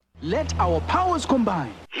Let our powers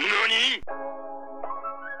combine.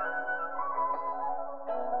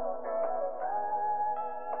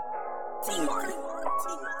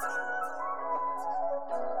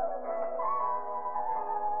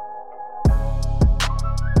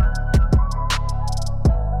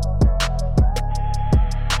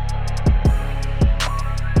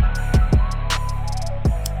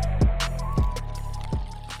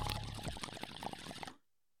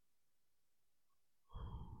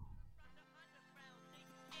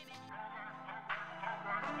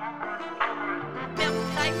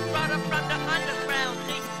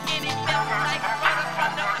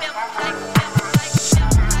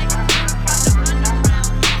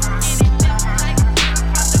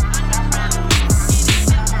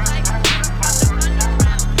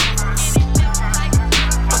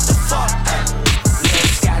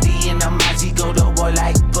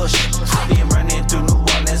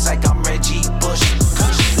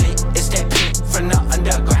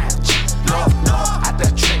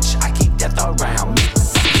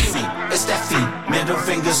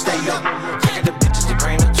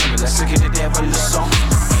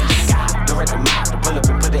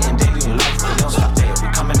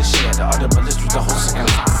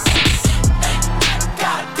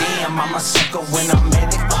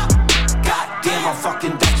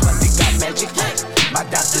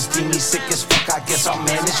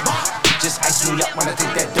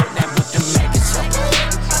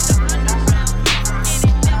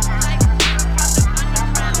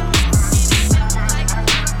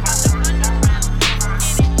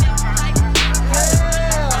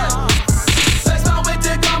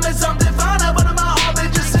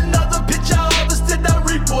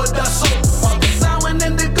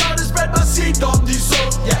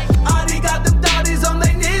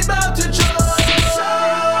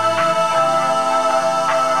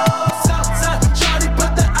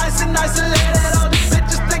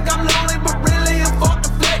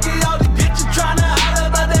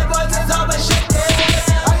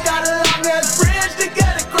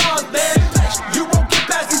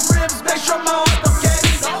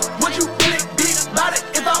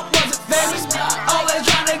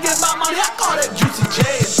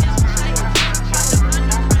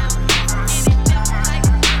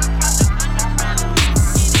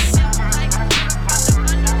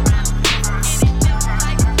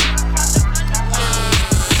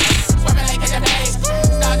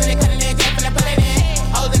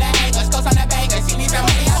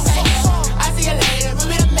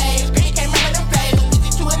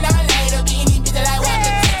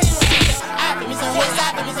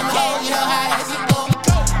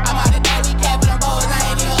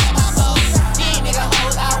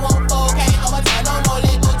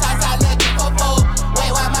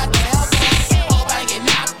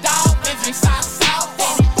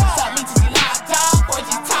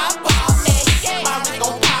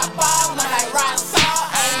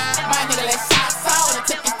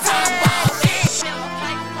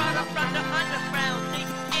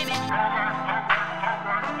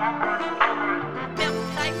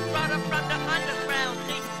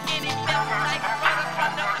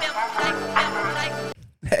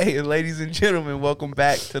 Hey, ladies and gentlemen, welcome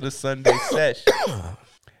back to the Sunday Sesh.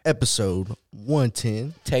 Episode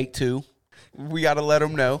 110. Take 2. We got to let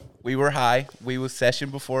them know. We were high. We was session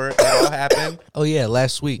before it all happened. Oh, yeah,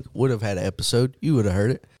 last week would have had an episode. You would have heard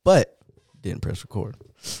it, but didn't press record.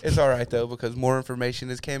 It's all right, though, because more information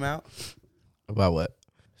has came out. About what?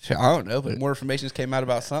 I don't know, but more information has came out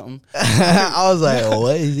about something. I was like,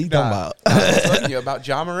 what is he talking about? I was telling you about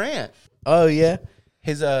Ja Morant. Oh, yeah?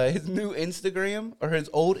 His new Instagram, or his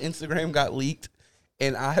old Instagram got leaked,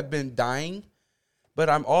 and I have been dying. But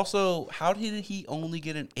I'm also, how did he only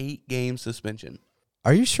get an 8-game suspension?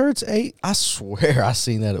 Are you sure it's 8? I swear I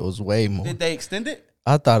seen that it was way more. Did they extend it?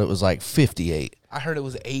 I thought it was like 58. I heard it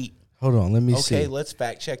was 8. Hold on, let me see. Okay, let's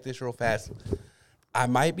fact check this real fast. I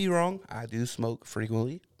might be wrong. I do smoke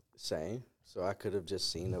frequently. Same. So I could have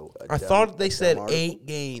just seen I thought they said 8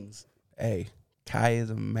 games. Hey, Kai is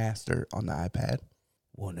a master on the iPad.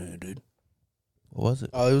 100. What was it?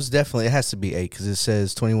 Oh, it has to be 8 because it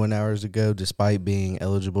says 21 hours ago, despite being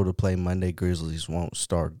eligible to play Monday, Grizzlies won't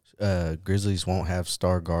have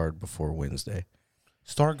star guard before Wednesday.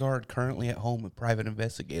 Star guard currently at home with private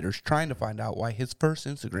investigators trying to find out why his first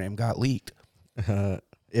Instagram got leaked.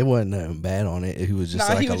 It wasn't nothing bad on it. He was just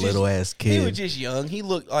a little ass kid. He was just young. He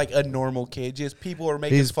looked like a normal kid. Just people were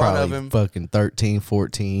making He's fun of him. Fucking 13,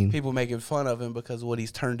 14. People making fun of him because of what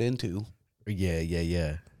he's turned into.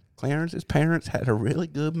 Yeah. Clarence's parents had a really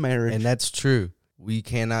good marriage. And that's true. We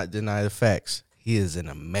cannot deny the facts. He is an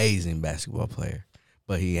amazing basketball player,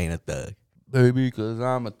 but he ain't a thug. Baby, because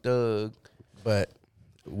I'm a thug. But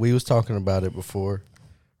we was talking about it before.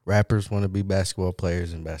 Rappers want to be basketball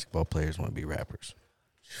players, and basketball players want to be rappers.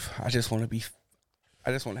 I just want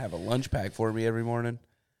to have a lunch pack for me every morning.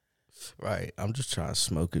 Right. I'm just trying to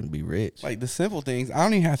smoke and be rich. Like the simple things. I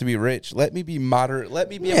don't even have to be rich. Let me be moderate. Let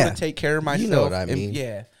me be able to take care of myself. You know what I mean.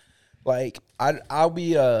 Yeah. Like I'll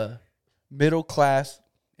be middle class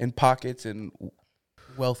in pockets and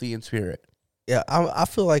wealthy in spirit. Yeah, I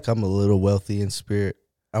feel like I'm a little wealthy in spirit.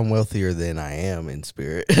 I'm wealthier than I am in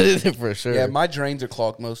spirit, for sure. Yeah, my drains are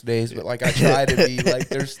clogged most days, but like I try to be like.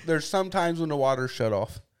 There's some times when the water's shut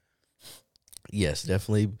off. Yes,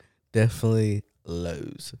 definitely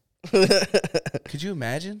lows. Could you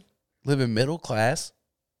imagine living middle class?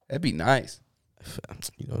 That'd be nice.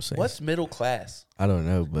 You know what I'm saying? What's middle class? I don't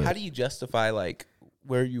know, but How do you justify like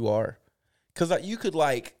where you are? Because like, you could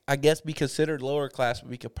like I guess be considered lower class, but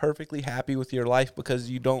be perfectly happy with your life because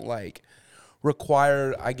you don't like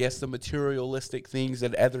require I guess the materialistic things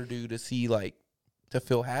that other do to see like to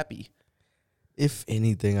feel happy. if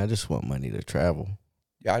anything, I just want money to travel.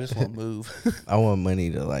 Yeah, I just want to move. I want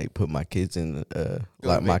money to like put my kids in, on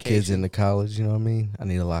my kids vacation. into college. You know what I mean? I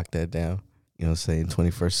need to lock that down. You know what I'm saying?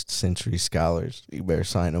 21st century scholars. You better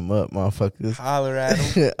sign them up, motherfuckers. Holler at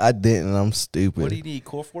them. I didn't. I'm stupid. What do you need?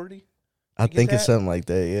 Core 40? I get think it's that? something like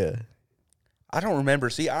that. Yeah. I don't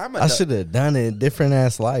remember. See, I should have done it. Different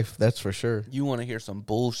ass life. That's for sure. You want to hear some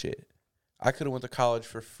bullshit? I could have went to college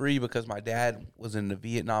for free because my dad was in the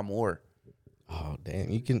Vietnam War. Oh damn!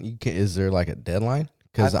 You can. Is there like a deadline?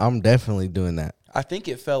 Because I'm definitely doing that. I think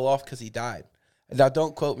it fell off because he died. Now,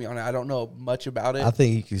 don't quote me on it. I don't know much about it. I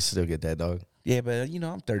think you can still get that, dog. Yeah, but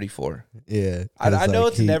I'm 34. Yeah. I know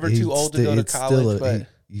it's never too old to go to it's college, but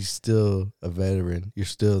you're still a veteran. You're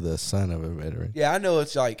still the son of a veteran. yeah, I know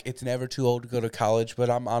it's like it's never too old to go to college. But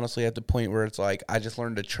I'm honestly at the point where it's like I just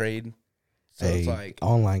learned a trade, so it's like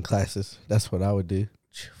online classes. That's what I would do.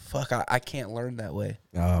 fuck, I can't learn that way.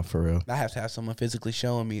 Oh, for real. I have to have someone physically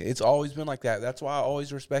showing me. It's always been like that. That's why I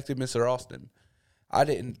always respected Mr. Austin. I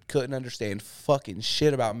couldn't understand fucking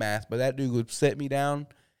shit about math, but that dude would sit me down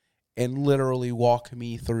and literally walk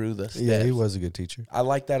me through the steps. Yeah, he was a good teacher. I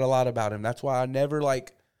like that a lot about him. That's why I never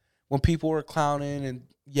like when people were clowning and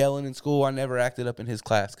yelling in school, I never acted up in his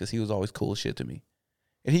class because he was always cool as shit to me.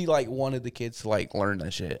 And he like wanted the kids to like learn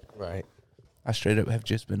that shit. Right. I straight up have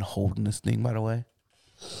just been holding this thing, by the way.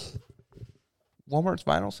 Walmart's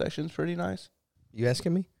vinyl section's pretty nice. You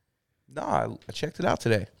asking me? No, I checked it out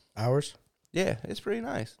today. Ours? Yeah, it's pretty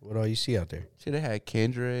nice. What all you see out there? Shit, they had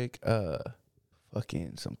Kendrick,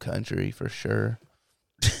 fucking some country for sure.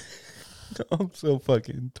 I'm so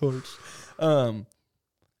fucking torched.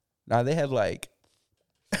 Now they had like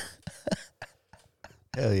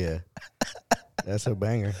Hell yeah. That's a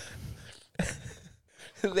banger.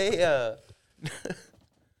 they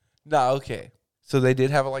okay. So they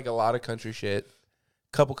did have like a lot of country shit.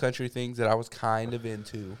 Couple country things that I was kind of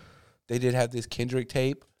into. They did have this Kendrick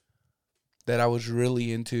tape that I was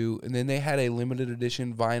really into, and then they had a limited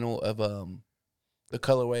edition vinyl of the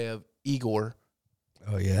colorway of Igor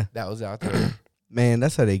Oh yeah. that was out there. Man,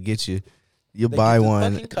 that's how they get you. You'll They buy get the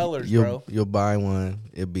one. fucking colors, you'll, bro. You'll buy one.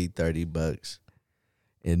 It'll be $30,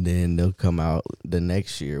 and then they'll come out the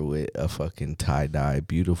next year with a fucking tie-dye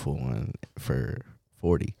beautiful one for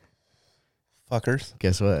 $40. Fuckers.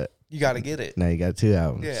 Guess what? You got to get it. Now you got 2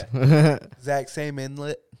 albums. Yeah. Exact same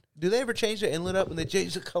inlet. Do they ever change the inlet up and they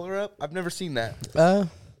change the color up? I've never seen that.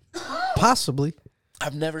 Possibly.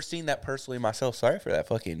 I've never seen that personally myself. Sorry for that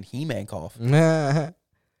fucking He-Man cough.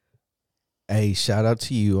 Hey, shout out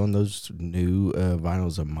to you on those new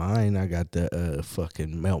vinyls of mine. I got the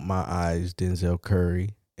fucking Melt My Eyes, Denzel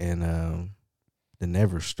Curry, and the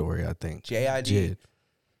Never Story, I think. JID. Jid.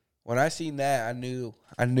 When I seen that, I knew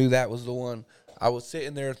that was the one. I was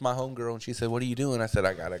sitting there with my homegirl, and she said, "What are you doing?" I said,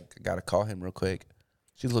 "I gotta call him real quick."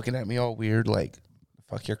 She's looking at me all weird, like,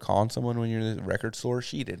 "Fuck, you're calling someone when you're in the record store?"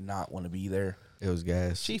 She did not want to be there. It was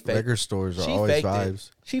gas. She faked, Record stores are she always faked vibes.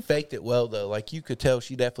 It. She faked it well, though. Like, you could tell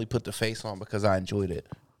she definitely put the face on because I enjoyed it.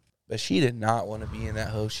 But she did not want to be in that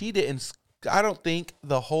hoe. She didn't. I don't think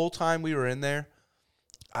the whole time we were in there,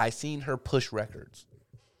 I seen her push records.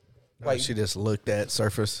 Like she just looked at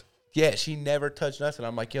surface. Yeah, she never touched nothing.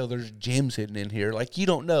 I'm like, yo, there's gems hidden in here. Like, you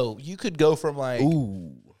don't know. You could go from like,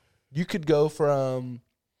 Ooh. You could go from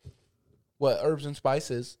what, Herbs and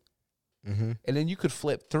Spices, Mm-hmm. and then you could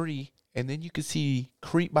flip 3, and then you could see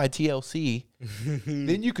Creep by TLC.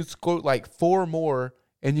 Then you could quote like 4 more,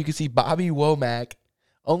 and you could see Bobby Womack,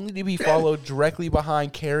 only to be followed directly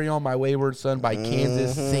behind Carry On My Wayward Son by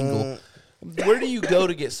Kansas Single. Where do you go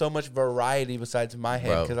to get so much variety besides my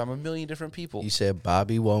head? Because I'm a million different people. You said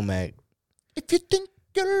Bobby Womack, If you think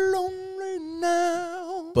you're lonely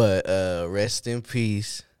now. But rest in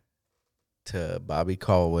peace to Bobby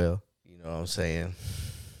Caldwell. You know what I'm saying?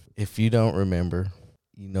 If you don't remember,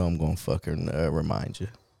 you know I'm going to fucking remind you.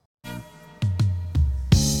 I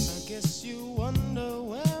guess you wonder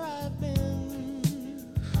where I've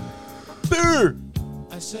been. Beer.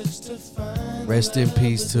 I searched to find. Rest in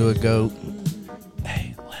peace to a goat.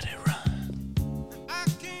 Hey, let it run. I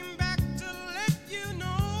came back to let you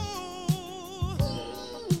know.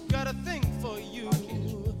 Got a thing for you,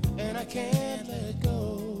 and I can't let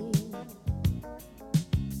go.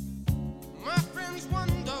 My friends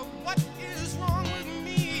wonder what is wrong with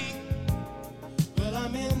me. Well,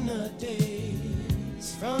 I'm in a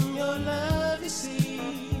daze from your love, you see.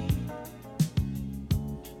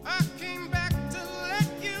 I came back to let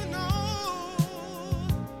you know.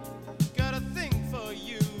 Got a thing for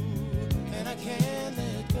you, and I can't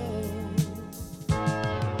let go.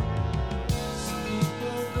 Some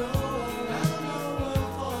people go around the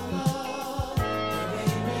world for love, but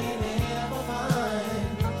they may never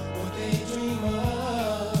find what they dream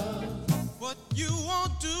of. What you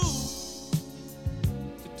won't do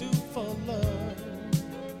to do for love.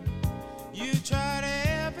 You tried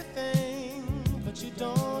everything, but you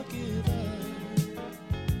don't give up.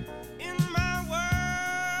 In my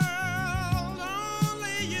world,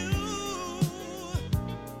 only you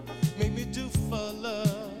make me do for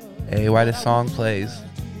love. Hey, why this song plays?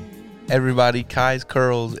 Everybody, Kai's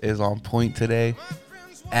Curls is on point today.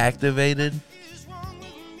 Activated.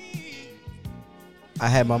 I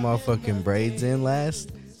had my motherfucking braids in last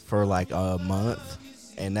for like a month,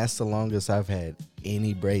 and that's the longest I've had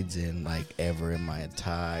any braids in like ever in my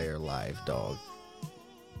entire life, dog.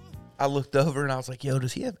 I looked over and I was like, yo,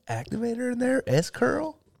 does he have activator in there?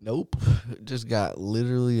 S-curl? Nope. Just got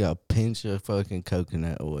literally a pinch of fucking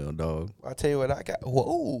coconut oil, dog. I'll tell you what I got.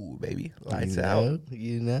 Whoa, baby. Lights you out. know,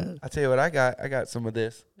 You know. I'll tell you what I got. I got some of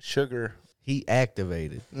this sugar. He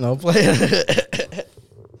activated. No playing.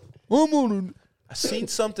 I seen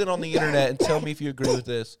something on the internet, and tell me if you agree with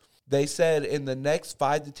this. They said in the next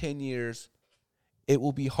 5 to 10 years, it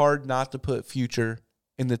will be hard not to put Future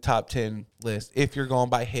in the top 10 list if you're going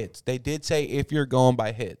by hits. They did say if you're going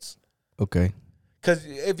by hits. Okay. Because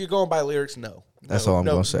if you're going by lyrics, no. That's all I'm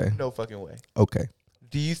going to say. No fucking way. Okay.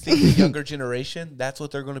 Do you think the younger generation, that's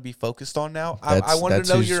what they're going to be focused on now? I want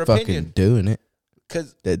to know your fucking opinion. doing it.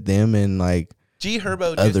 Because That them and like G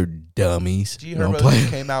Herbo other dummies. G don't Herbo play.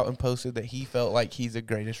 just came out and posted that he felt like he's the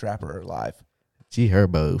greatest rapper alive. G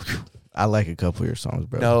Herbo. phew, I like a couple of your songs,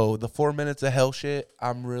 bro. No, the 4 Minutes of Hell shit,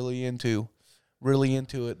 I'm really into. Really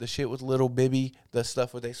into it. The shit with Little Bibby, the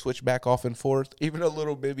stuff where they switch back off and forth. Even though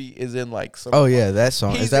Little Bibby is in like some. Oh yeah, that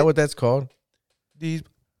song. He's Is that in- what that's called? These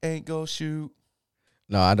ain't go shoot.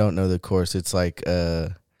 No, I don't know the chorus. It's like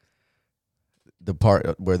the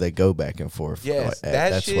part where they go back and forth. Yes,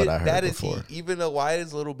 That's shit, what I heard that before. is he. Even though why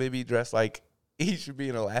is Little Bibby dressed like he should be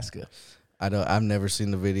in Alaska? I've never seen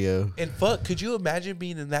the video. And fuck, could you imagine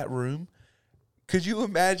being in that room? Could you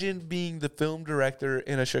imagine being the film director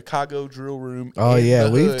in a Chicago drill room? Oh in yeah,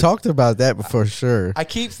 the we've hood? talked about that before, sure. I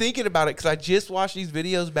keep thinking about it because I just watched these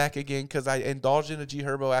videos back again because I indulged in a G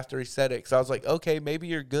Herbo after he said it. So I was like, okay, maybe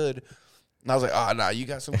you're good. And I was like, oh, no, you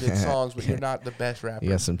got some good songs, but you're not the best rapper. You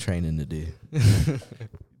got some training to do.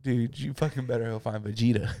 Dude, you fucking better go find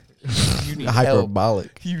Vegeta. You need help.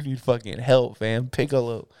 Hyperbolic. You need fucking help, fam.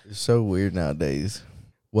 Piccolo. It's so weird nowadays.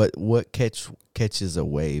 What catches a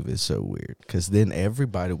wave is so weird because then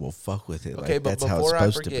everybody will fuck with it. Okay, like, but that's how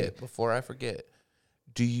it's before I forget,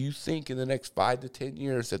 do you think in the next 5 to 10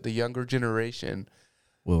 years that the younger generation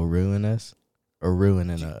will ruin us or ruin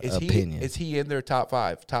an opinion. Is he in their top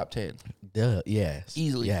 5, top 10? Duh, yes.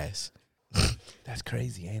 Easily. Yes. That's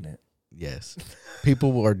crazy, ain't it? Yes.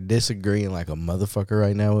 People are disagreeing like a motherfucker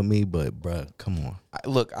right now with me, but bruh, come on.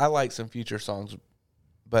 Look, I like some Future songs,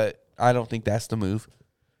 but I don't think that's the move.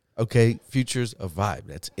 Okay, Future's a vibe.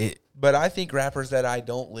 That's it. But I think rappers that I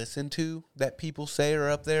don't listen to that people say are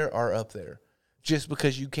up there just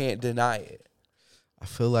because you can't deny it. I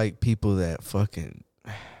feel like people that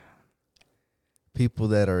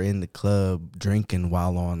are in the club drinking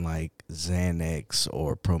while on like Xanax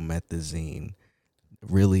or promethazine,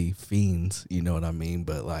 really fiends, you know what I mean?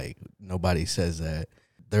 But like nobody says that.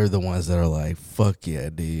 They're the ones that are like, fuck yeah,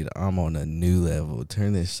 dude, I'm on a new level.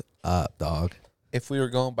 Turn this up, dog. If we were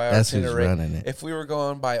going by That's who's running it. if we were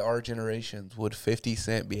going by our generations, would 50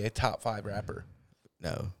 Cent be a top 5 rapper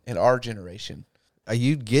No. in our generation?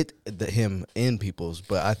 You'd get him in people's,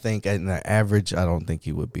 but I think at the average, I don't think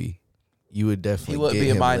he would be. You would definitely He wouldn't get be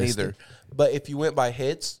in him mine listed. either. But if you went by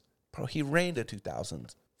hits, bro, he reigned the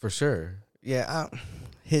 2000s. For sure. Yeah,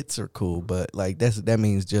 hits are cool, but like that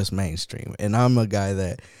means just mainstream. And I'm a guy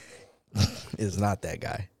that is not that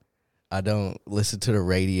guy. I don't listen to the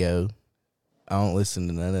radio. I don't listen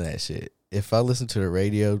to none of that shit. If I listen to the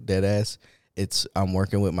radio, dead ass, I'm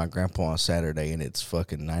working with my grandpa on Saturday, and it's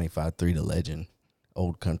fucking 95.3 The Legend,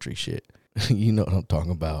 old country shit. You know what I'm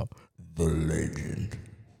talking about? The Legend.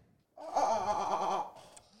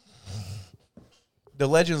 The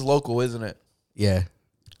Legend's local, isn't it? Yeah.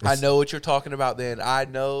 I know what you're talking about then. I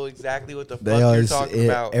know exactly what the fuck They you're always, talking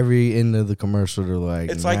about. Every end of the commercial, they're like,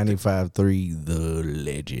 It's like 95.3 The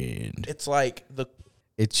Legend. It's like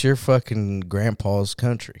It's your fucking grandpa's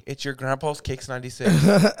country. It's your grandpa's Kicks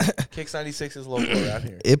 96. Kicks 96 is local around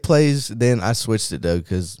here. It plays, then I switched it though,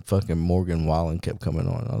 because fucking Morgan Wallen kept coming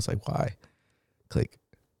on. I was like, why? Click.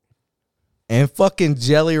 And fucking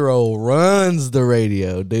Jelly Roll runs the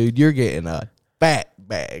radio, dude. You're getting a fat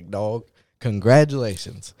bag, dog.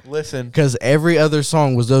 Congratulations. Listen. Because every other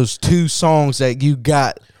song was those two songs that you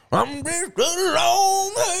got. I'm just a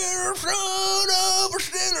long hair son of a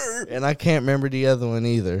sinner. And I can't remember the other one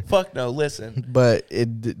either. Fuck no, listen. But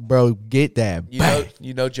bro, get that.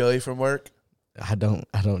 You know Joey from work? I don't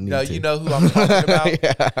need no, to. You know who I'm talking about?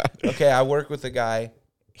 Yeah. Okay, I work with a guy.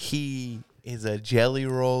 He is a Jelly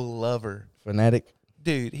Roll lover. Fanatic.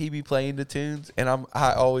 Dude, he be playing the tunes, and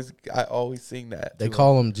I always sing that. They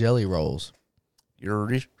call them Jelly Rolls. You're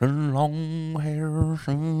just a long hair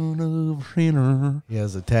son of a sinner. He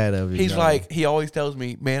has a tat of it. He's like, he always tells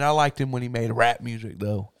me, man, I liked him when he made rap music,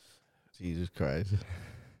 though. Jesus Christ.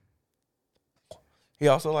 He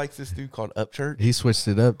also likes this dude called Upchurch. He switched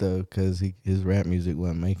it up, though, because his rap music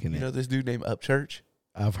wasn't making it. You know this dude named Upchurch?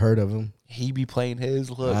 I've heard of him. He be playing his.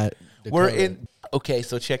 Look, okay,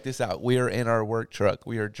 so check this out. We are in our work truck.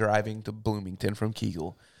 We are driving to Bloomington from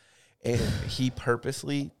Kegel. And he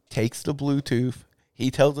purposely takes the Bluetooth.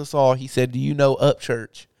 He tells us all, he said, do you know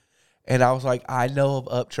Upchurch? And I was like, I know of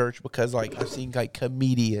Upchurch because like I've seen like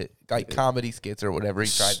comedy skits or whatever he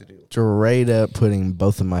tried to do. Straight up putting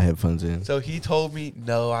both of my headphones in. So he told me,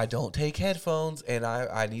 no, I don't take headphones, and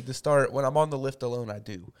I need to start. When I'm on the lift alone, I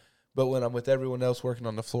do. But when I'm with everyone else working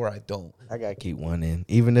on the floor, I don't. I got to keep one in,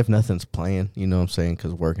 even if nothing's playing, you know what I'm saying,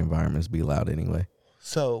 because work environments be loud anyway.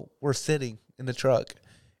 So we're sitting in the truck,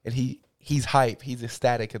 and he's hype. He's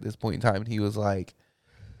ecstatic at this point in time, and he was like,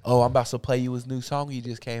 oh, I'm about to play you his new song he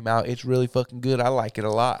just came out. It's really fucking good. I like it a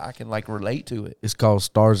lot. I can, like, relate to it. It's called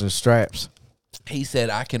Stars and Straps. He said,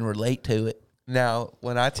 I can relate to it. Now,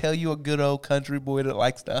 when I tell you a good old country boy that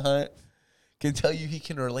likes to hunt can tell you he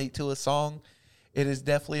can relate to a song, it is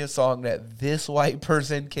definitely a song that this white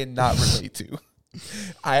person cannot relate to.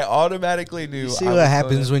 I automatically knew. You see what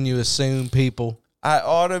happens when you assume people? I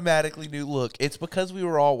automatically knew, look, it's because we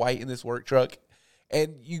were all white in this work truck.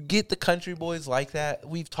 And you get the country boys like that.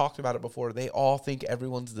 We've talked about it before. They all think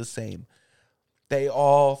everyone's the same. They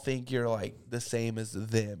all think you're, like, the same as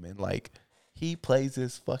them. And, like, he plays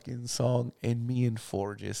this fucking song, and me and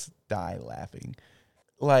Four just die laughing.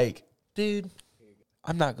 Like, dude,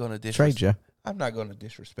 I'm not going to disrespect your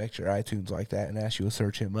iTunes like that and ask you to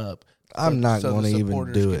search him up. I'm not going to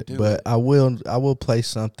even do it. But I will play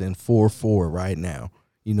something 4-4 right now.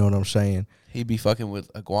 You know what I'm saying? He be fucking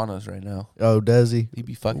with iguanas right now. Oh, does he? He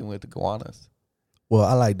be fucking with iguanas. Well,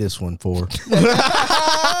 I like this one, 4. Fuck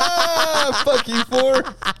you, 4.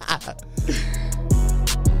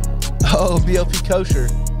 Oh, BLP Kosher.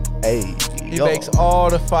 Hey. He makes all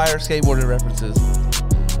the fire skateboarding references.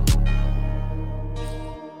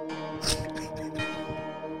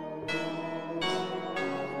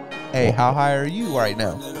 Hey, how high are you right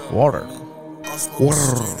now? Water.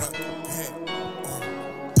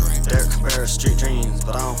 Derek Cabrera, street dreams,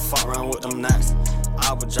 but I don't fuck around with them knacks.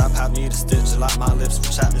 I would drop, have need a stitch, like my lips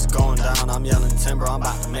with chap is going down. I'm yelling timber, I'm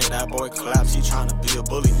about to make that boy collapse. He trying to be a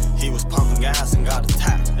bully, he was pumping gas and got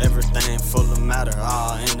attacked. Everything full of matter,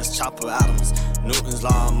 in this chopper atoms. Newton's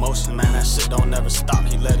law of motion, man, that shit don't never stop.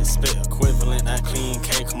 He let it spit, equivalent, that clean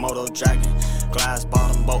K Komodo dragon. Glass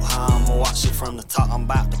bottom boat, how I'ma watch it from the top. I'm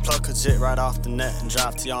about to pluck a jit right off the net and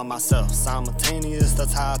drive to y'all myself. Simultaneous,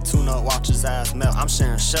 that's how I tune up, watch his ass melt. I'm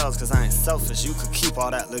sharing shells, cause I ain't selfish, you could keep all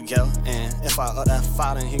that little girl. And if I up that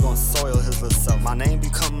fire, then he gon' soil his little self. My name be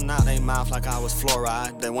coming out they mouth like I was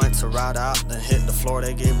fluoride. They went to ride out, then hit the floor,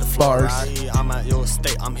 they gave the fluoride. I'm at your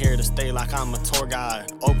estate, I'm here to stay like I'm a tour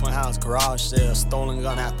guide. Open house, garage sale, stolen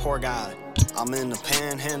gun, that poor guy. I'm in the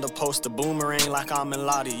panhandle, post a boomerang like I'm in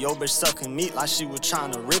Lottie. Yo, bitch sucking meat like she was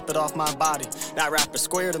trying to rip it off my body. That rapper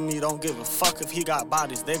square to me, don't give a fuck if he got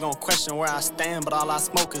bodies. They gon' question where I stand, but all I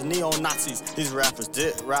smoke is neo-Nazis. These rappers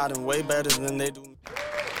did riding way better than they do.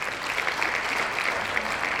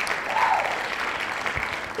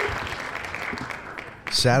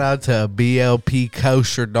 Shout out to BLP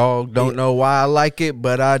Kosher, dog. Don't know why I like it,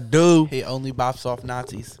 but I do. He only bops off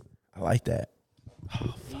Nazis. I like that.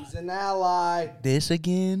 He's an ally. This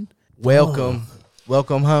again? Welcome.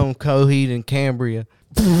 Welcome home, Coheed and Cambria.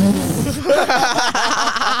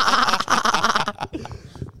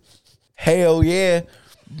 Hell yeah.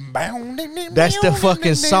 That's the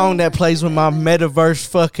fucking song that plays when my metaverse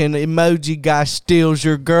fucking emoji guy steals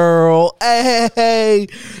your girl. Hey,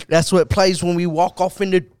 that's what plays when we walk off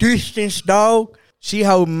in the distance, dog. She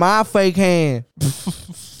holding my fake hand.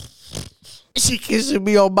 She kissing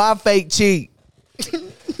me on my fake cheek.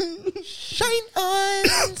 Shine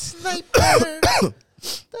on, sniper.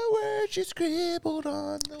 The words you scribbled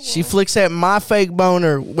on the wall. She flicks at my fake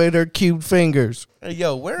boner with her cute fingers. Hey,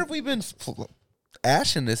 yo, where have we been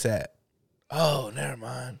ashing this at? Oh, never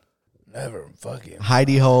mind. Never fucking.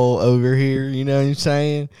 Hidey hole over here, you know what I'm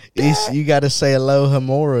saying? It's, you got to say aloha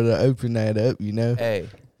mora to open that up, you know? Hey.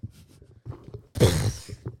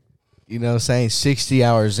 You know what I'm saying? 60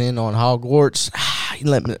 hours in on Hogwarts. You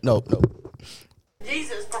let me, no.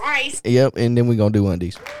 Jesus Christ. Yep, and then we're going to do one of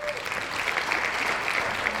these.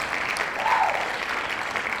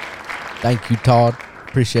 Thank you, Todd.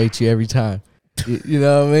 Appreciate you every time. You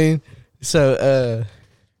know what I mean? So,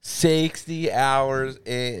 60 hours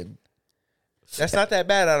in. That's not that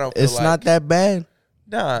bad, I don't feel it's like. not that bad,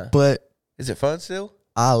 Nah. but Is it fun still?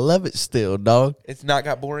 I love it still, dog. It's not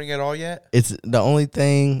got boring at all yet? It's the only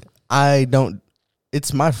thing I don't.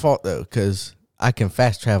 It's my fault though, because I can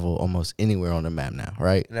fast travel almost anywhere on the map now,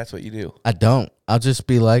 right? And that's what you do. I don't. I'll just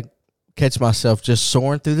be like, catch myself just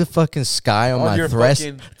soaring through the fucking sky on my your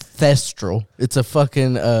thestral. It's a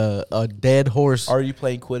fucking a dead horse. Are you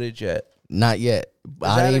playing Quidditch yet? Not yet.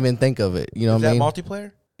 I didn't even think of it. You know Is what I mean? that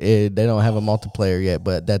multiplayer? They don't have a multiplayer yet,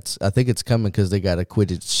 but I think it's coming because they got a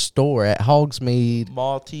Quidditch store at Hogsmeade.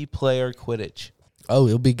 Multiplayer Quidditch. Oh,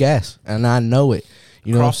 it'll be gas, and I know it.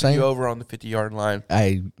 You know what I'm Crossing saying? you over on the 50-yard line.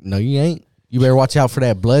 Hey, no, you ain't. You better watch out for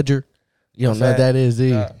that bludger. You don't know what that is, do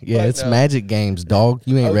you? Yeah, it's magic games, dog.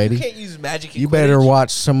 You ain't ready. You can't use magic in You Quidditch. better watch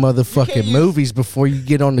some motherfucking movies before you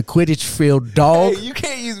get on the Quidditch field, dog. Hey, you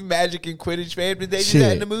can't use magic in Quidditch, man. Did they do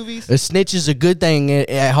that in the movies? A snitch is a good thing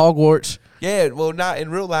at Hogwarts. Yeah, well, not in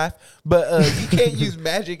real life, but you can't use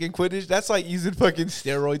magic in Quidditch. That's like using fucking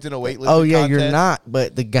steroids in a weightlifting Oh, yeah, contest. you're not,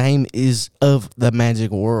 but the game is of the magic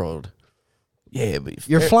world. Yeah, but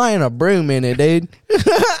You're flying a broom in it, dude.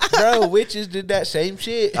 bro, witches did that same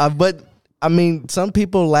shit. But, I mean, some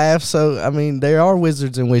people laugh, so, I mean, there are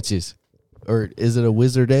wizards and witches. Or is it a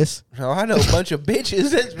wizardess? No, I know a bunch of bitches,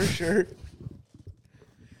 that's for sure.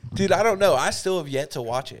 Dude, I don't know. I still have yet to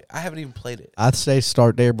watch it. I haven't even played it. I'd say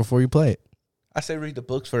start there before you play it. I say read the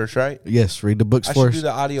books first, right? Yes, read the books I first. should do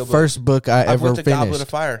the audio book. First book I I've ever went to Goblet finished. of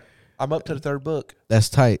Fire. I'm up to the third book. That's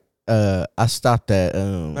tight. I stopped at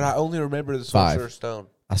But I only remember the 5. Sorcerer's Stone.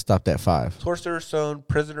 I stopped at 5. Sorcerer's Stone,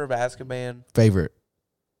 Prisoner of Azkaban. Favorite.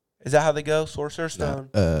 Is that how they go? Sorcerer's Stone,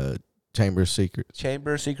 Chamber of Secrets.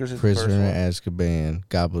 Chamber of Secrets is Prisoner the of first one. Azkaban,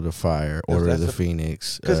 Goblet of Fire, Order of that's the the-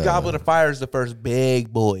 Phoenix. Because Goblet of Fire is the first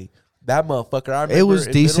big boy. That motherfucker, I remember It was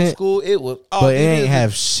in decent, middle school, it was... Oh, but dude, it ain't was-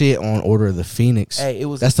 have shit on Order of the Phoenix. Hey, it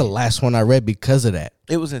was... That's the last one I read because of that.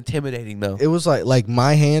 It was intimidating, though. It was like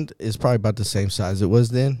my hand is probably about the same size it was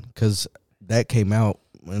then because that came out,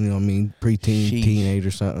 you know what I mean, preteen, Sheesh. teenage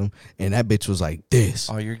or something. And that bitch was like this.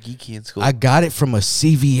 Oh, you're geeky in school. I got it from a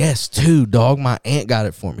CVS too, dog. My aunt got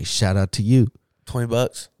it for me. Shout out to you.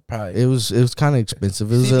 $20, probably. It was kind of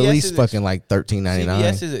expensive. It was at CVS least is fucking like $13.99.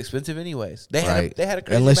 CVS is expensive anyways. They had Right. they had a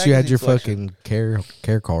crazy Unless you had your magazine selection. fucking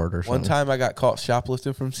care card or something. One time I got caught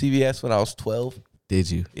shoplifting from CVS when I was 12.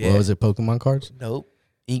 Did you? Yeah. What was it, Pokemon cards? Nope.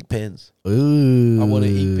 Ink pens. Ooh. I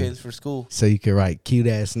wanted ink pens for school. So you could write cute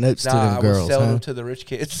ass notes to Nah, them I was girls, selling huh? them to the rich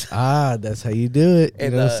kids. Ah, that's how you do it. You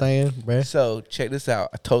And, know what I'm saying, bruh? So check this out.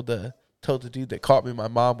 I told the dude that caught me. My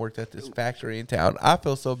mom worked at this factory in town. I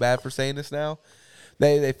feel so bad for saying this now.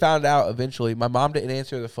 They found out eventually. My mom didn't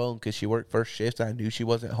answer the phone because she worked first shift. And I knew she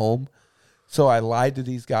wasn't home, so I lied to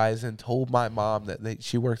these guys and told my mom that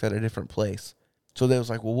she worked at a different place. So they was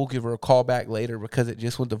like, "Well, we'll give her a call back later because it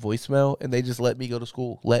just went to voicemail." And they just let me go to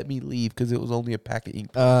school, let me leave because it was only a pack of ink.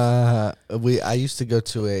 I used to go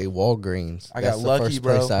to a Walgreens. I got That's lucky, the first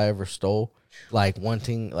bro. place I ever stole. Like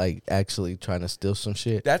wanting, like actually trying to steal some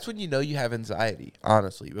shit. That's when you know you have anxiety,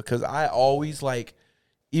 honestly, because I always like,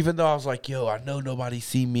 even though I was like, yo, I know nobody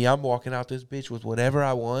see me, I'm walking out this bitch with whatever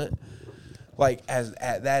I want. Like,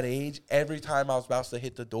 at that age, every time I was about to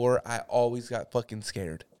hit the door, I always got fucking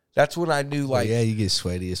scared. That's when I knew, like, yeah, you get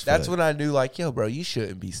sweaty as fuck. that's when I knew, like, yo, bro, you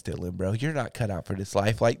shouldn't be stealing, bro. You're not cut out for this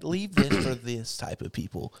life. Like, leave this for this type of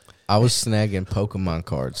people. I was snagging Pokemon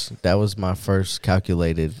cards. That was my first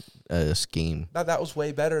calculated scheme. Now, that was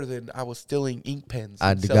way better than I was stealing ink pens.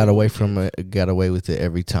 I and got away selling from it. Got away with it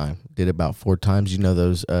every time. Did it about 4 times. You know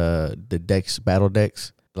those the decks, battle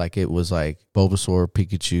decks. Like it was like Bulbasaur,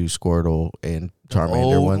 Pikachu, Squirtle, and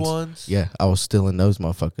Charmander old ones? Yeah, I was stealing those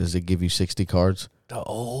motherfuckers. They give you 60 cards. The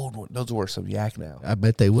old one. Those were some yak now. I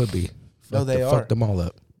bet they would be. No, they are. Fucked them all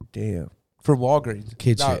up. Damn. From Walgreens.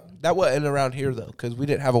 Kid Nah, shit. that wasn't around here, though, because we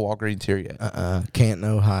didn't have a Walgreens here yet. Canton,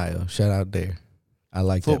 Ohio. Shout out there. I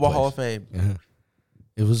like Football that Hall of place. Fame. Uh-huh.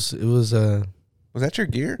 It was Was that your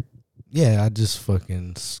gear? yeah, I just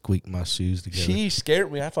fucking squeaked my shoes together. She scared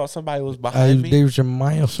me. I thought somebody was behind me. There's a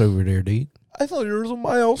mouse over there, dude. I thought there was a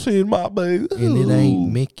mouse in my boot. And it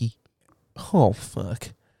ain't Mickey. Oh, fuck.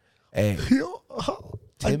 Hey.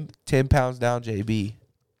 10 pounds down, JB.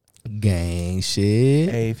 Gang shit.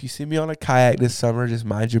 Hey, if you see me on a kayak this summer, just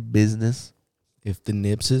mind your business. If the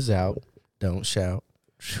nips is out, don't shout.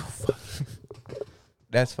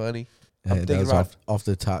 That's funny. Hey, I'm that thinking was about. off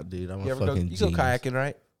the top, dude. I'm You a ever go? fucking You go genius. kayaking,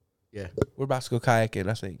 right? Yeah. We're about to go kayaking,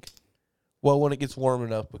 I think. Well, when it gets warm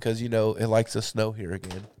enough, because, you know, it likes to snow here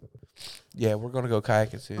again. Yeah, we're going to go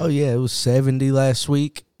kayaking soon. Oh, yeah. It was 70 last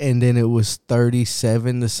week, and then it was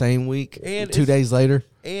 37 the same week. And 2 it's- days later.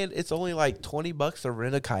 And it's only like $20 to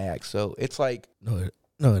rent a kayak. So it's like, No,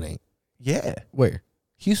 it ain't. yeah, Where?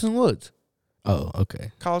 Houston Woods, Oh,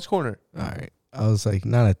 okay. College Corner. All right. I was like,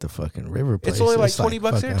 not at the fucking river place. It's only like $20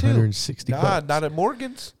 fucking there, too. 160 Nah, bucks. not at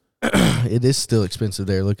Morgan's. It is still expensive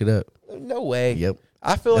there. Look it up. No way. Yep.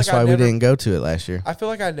 I feel That's like why I we never, didn't go to it last year. I feel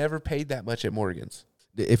like I never paid that much at Morgan's.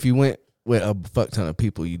 If you went with a fuck ton of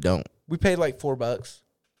people, you don't. We paid like $4.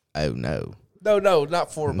 Oh, no. No,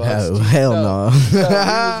 not $4. No, Dude, hell no.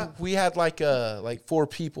 no. We had like 4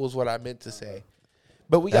 people is what I meant to say.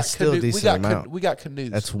 But we That's got still a canoe, decent amount. we got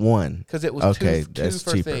canoes. That's one. because it was okay, two that's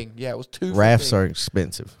for cheaper. thing. Yeah, it was 2 Rafts for are thing.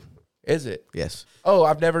 expensive. Is it? Yes. Oh,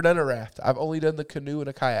 I've never done a raft. I've only done the canoe and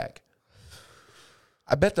a kayak.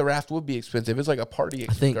 I bet the raft would be expensive. It's like a party I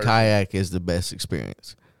excursion. think kayak is the best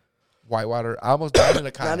experience. Whitewater. I almost died in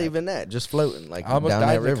a kayak. Not even that. Just floating like I almost down died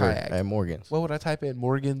that in a river kayak. at Morgan's. What would I type in?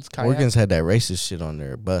 Morgan's kayak? Morgan's had that racist shit on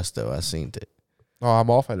their bus, though. I seen it. Oh, I'm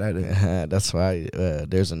off at that. That's why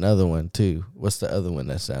there's another one, too. What's the other one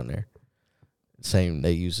that's down there? Same.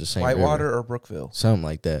 They use the same Whitewater river. or Brookville? Something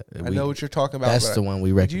like that. I know what you're talking about. That's but the one we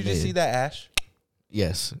Did recommend. you just see that, Ash?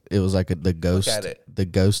 Yes. It was like the ghost. at it. The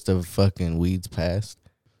ghost of fucking Weeds Past.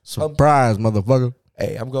 Surprise, motherfucker.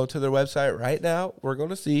 Hey, I'm going to their website right now. We're going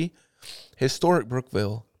to see historic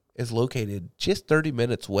Brookville is located just 30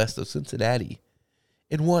 minutes west of Cincinnati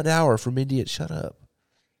in 1 hour from Indian. Shut up.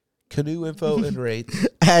 Canoe info and rates.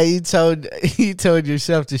 Hey, you told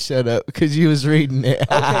yourself to shut up because you was reading it.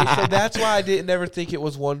 Okay, so that's why I didn't ever think it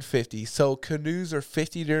was 150. So canoes are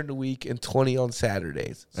 50 during the week and 20 on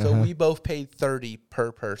Saturdays. So we both paid 30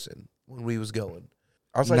 per person when we was going.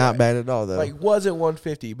 I was like, Not bad at all, though. Like, wasn't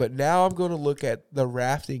 150, but now I'm going to look at the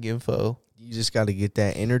rafting info. You just got to get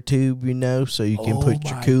that inner tube, so you can Oh put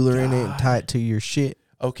your my cooler in it and God. tie it to your shit.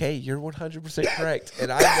 Okay, you're 100% correct.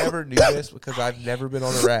 And I never knew this because I've never been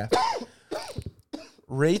on a raft.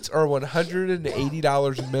 Rates are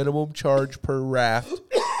 $180 minimum charge per raft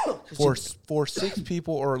for 6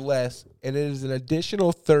 people or less, and it is an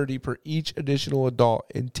additional $30 per each additional adult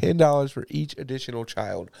and $10 for each additional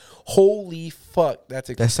child. Holy fuck,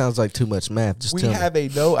 that's That sounds like too much math. Just we tell have me. a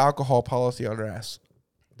no alcohol policy on rafts.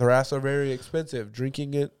 The rafts are very expensive.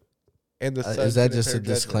 Drinking it and the Is that just a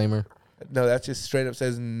disclaimer? No, that just straight up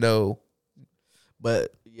says no.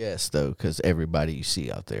 But yes, though, because everybody you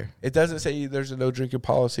see out there. It doesn't say there's a no drinking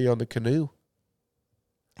policy on the canoe.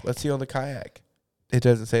 Let's see on the kayak. It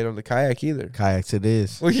doesn't say it on the kayak either. Kayaks it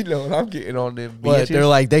is. Well, you know what I'm getting on them But beaches. they're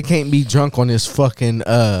like, they can't be drunk on this fucking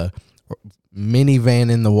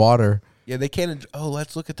minivan in the water. Yeah, they can't. Oh,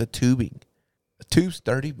 let's look at the tubing. A tube's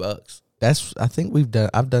 $30. I think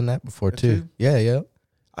I've done that before, A too. tube? Yeah.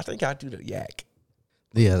 I think I'd do the yak.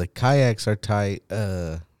 Yeah, the kayaks are tight.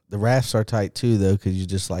 The rafts are tight, too, though, because you're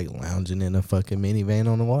just, like, lounging in a fucking minivan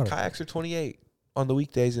on the water. Kayaks are 28 on the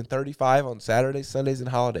weekdays and 35 on Saturdays, Sundays, and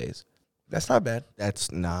holidays. That's not bad.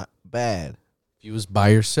 That's not bad. If you was by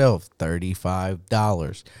yourself,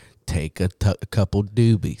 $35. Take a couple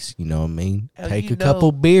doobies. You know what I mean? Hell, Take you a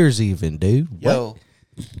couple beers even, dude. Yo,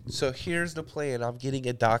 so here's the plan. I'm getting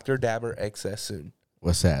a Dr. Dabber XS soon.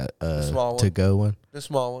 What's that? small one. To go one? The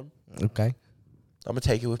small one. Okay. I'm going to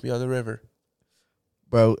take it with me on the river.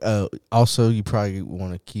 Bro, also, you probably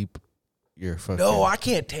want to keep your fucking. No, I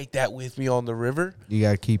can't take that with me on the river. You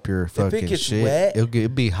gotta keep your fucking gets shit. wet- It'll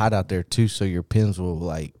be hot out there too, so your pins will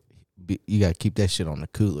like. You gotta keep that shit on the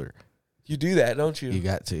cooler. You do that, don't you? You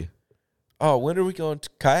got to Oh, when are we going to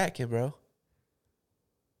kayaking, bro?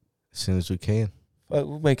 as soon as we can. Fuck,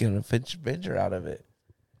 we're making an adventure out of it.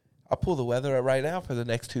 I'll pull the weather up right now for the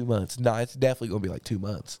next 2 months. No, it's definitely going to be like 2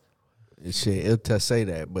 months. Shit, it'll say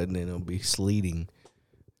that, but then it'll be sleeting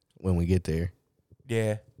when we get there.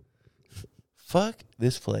 Yeah. Fuck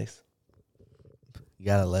this place. You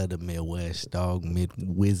gotta let the Midwest dog,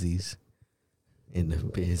 mid-whizzies in the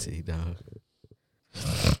busy dog.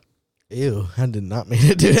 Ew, I did not mean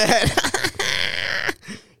to do that.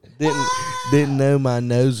 didn't know my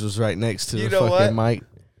nose was right next to You the know fucking what? mic.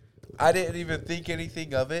 I didn't even think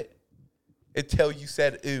anything of it until you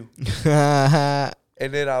said ooh. I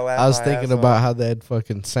And then I laughed. was thinking about how that'd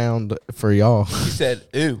fucking sound for y'all. You said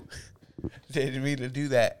ooh. Didn't mean to do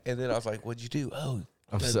that. And then I was like, what'd you do? Oh.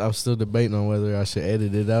 I'm still debating on whether I should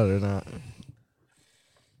edit it out or not.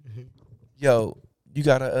 Yo, you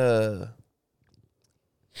got a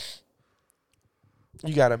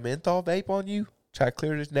menthol vape on you? Try to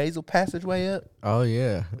clear this nasal passageway up? Oh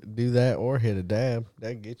yeah, do that or hit a dab.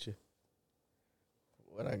 That get you.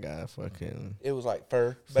 What I got? Fucking It was like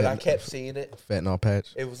fur, but I kept seeing it. fentanyl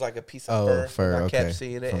patch. It was like a piece of fur. Fur. And I Okay. kept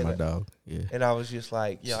seeing it. From my And, dog. Yeah. and I was just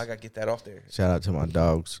like, yo, I got to get that off there. Shout out to my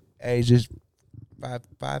dogs. Hey, just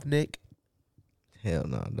five Nick. Hell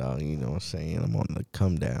no, dog. You know what I'm saying? I'm on the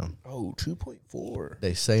come down. Oh, 2.4.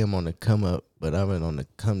 They say I'm on the come up, but I've been on the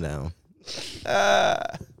come down.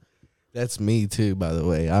 That's me too, by the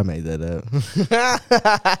way. I made that up.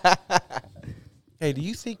 Hey, do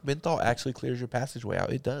you think menthol actually clears your passageway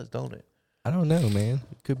out? It does, don't it? I don't know, man.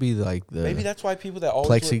 It could be like the Maybe that's why people that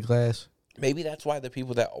always plexiglass. maybe that's why the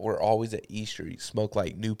people that were always at E Street smoke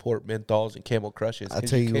like Newport menthols and Camel Crushes. I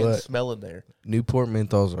 'cause tell you can't what. smell in there. Newport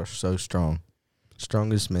menthols are so strong.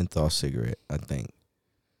 Strongest menthol cigarette, I think.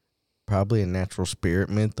 Probably a natural spirit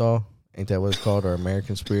menthol. Ain't that what it's called? Or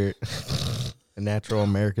American spirit? A natural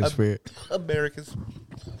American spirit. Americans.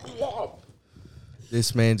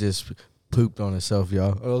 This man just pooped on himself,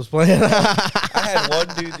 y'all. I was playing. I had one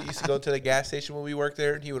dude that used to go to the gas station when we worked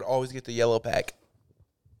there, and he would always get the yellow pack.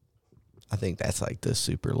 I think that's like the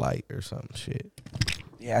super light or some shit.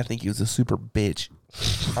 Yeah, I think he was a super bitch.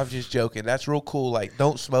 I'm just joking. That's real cool. Like,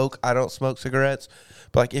 don't smoke. I don't smoke cigarettes.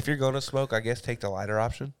 But, like, if you're going to smoke, I guess take the lighter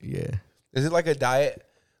option. Yeah. Is it like a diet,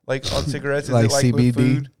 like, on cigarettes? Is Like it like CBD? with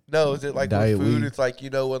food? No, is it like Diet with food? weed. It's like, you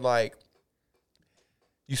know, when, like,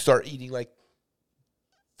 you start eating, like,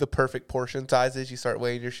 the perfect portion sizes. You start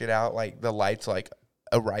weighing your shit out. Like, the light's, like,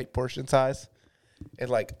 a right portion size. And,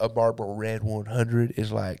 like, a Marlboro Red 100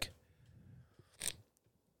 is, like,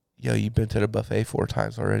 yo, you've been to the buffet 4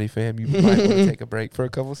 times already, fam. You might want to take a break for a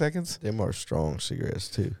couple seconds. Them are strong cigarettes,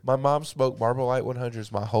 too. My mom smoked Marlboro Light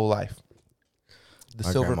 100s my whole life. The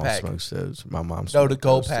My silver grandma pack. smokes those. My mom smoked No, the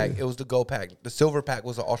gold those, pack. too. It was the gold pack. The silver pack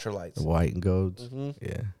was the ultra lights. The white and golds. Mm-hmm.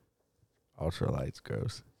 Yeah. Ultralight's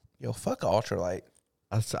gross. Yo, fuck a ultralight.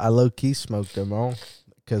 I low-key smoked them all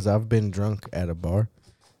because I've been drunk at a bar.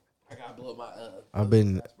 I gotta blow my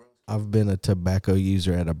I've been a tobacco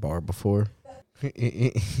user at a bar before.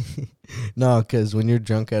 No, because when you're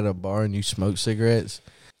drunk at a bar and you smoke cigarettes,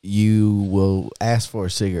 you will ask for a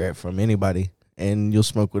cigarette from anybody, and you'll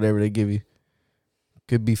smoke whatever they give you.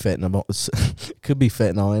 Could be fentanyl, could be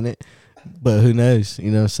fentanyl in it, but who knows?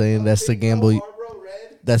 You know what I'm saying? That's the gamble.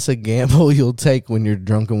 That's a gamble you'll take when you're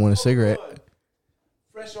drunk and want a cigarette.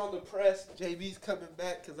 Fresh on the press. JB's coming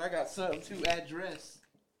back because I got something to address.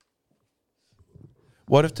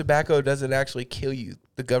 What if tobacco doesn't actually kill you?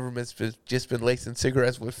 The government's just been lacing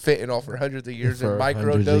cigarettes with fentanyl for hundreds of years in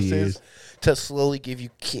micro doses to slowly give you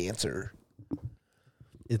cancer.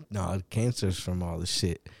 No, cancer's from all the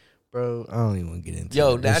shit. Bro, I don't even want to get into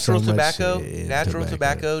Yo, it. There's natural so much tobacco. shit in Natural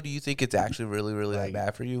tobacco. Do you think it's actually really, really Like,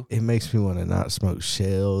 bad for you? It makes me want to not smoke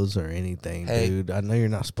shells or anything, Hey. dude. I know you're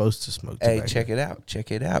not supposed to smoke Hey, tobacco. check it out.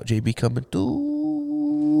 Check it out. JB coming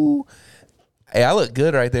through. Hey, I look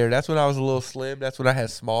good right there. That's when I was a little slim. That's when I had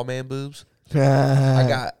small man boobs. I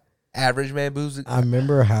got average man boobs. I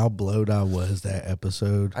remember how blowed I was that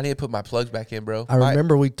episode. I need to put my plugs back in, bro. I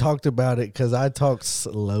remember we talked about it because I talked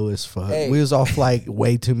slow as fuck. Hey. We was off like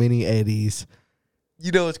way too many eddies.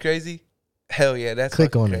 You know what's crazy? Hell yeah, that's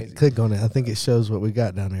Click fucking on crazy. it. Click on it. I think it shows what we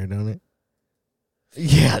got down there, don't it?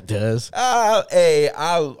 Yeah, it does. Hey,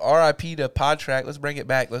 I'll RIP to Podtrack. Let's bring it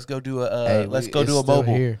back. Let's go do a. Hey, let's it's go do a still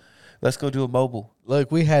mobile. here. Let's go do a mobile.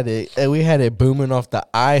 Look, we had it booming off the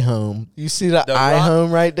iHome. You see the The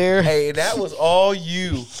iHome right there? Hey, that was all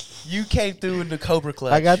you. You came through in the Cobra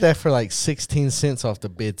Clutch. I got that for like 16 cents off the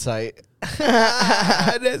bid site.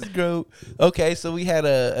 That's gross. Okay, so we had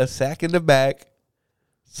a sack in the back,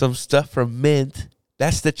 some stuff from Mint.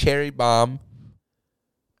 That's the cherry bomb.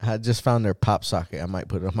 I just found their pop socket. I might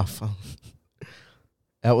put it on my phone.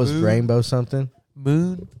 That was Moon. rainbow something.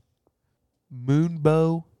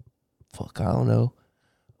 Moonbow. Fuck, I don't know.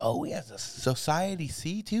 Oh, we had a Society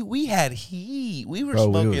C too. We had heat. We were Bro,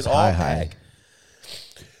 we smoking was all high. pack.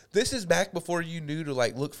 This is back before you knew to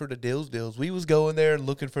like look for the deals. We was going there and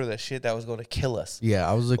looking for the shit that was going to kill us. Yeah,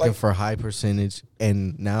 I was looking Like- for high percentage,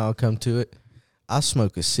 and now I'll come to it. I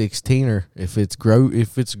smoke a 16er. If it's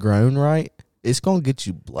grown right, it's gonna get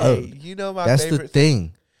you blowed. Hey, you know my That's favorite the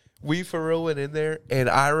thing. We for real went in there, and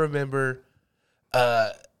I remember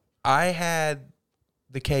I had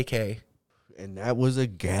the KK. And that was a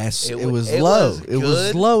gas. It It, wa- was it low. was It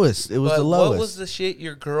was good, lowest. It was But the lowest. what was the shit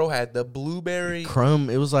your girl had? The blueberry.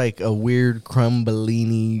 crumb? It was like a weird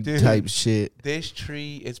crumbellini Dude. type shit. This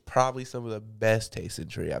tree is probably some of the best tasting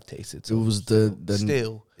tree I've tasted. It was the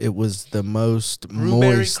still It was the most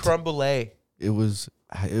blueberry moist. crumble. It was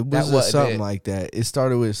wasn't something it. like that. It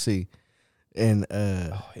started with C, and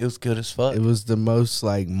Oh, it was good as fuck. it was the most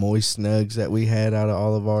like moist nugs that we had out of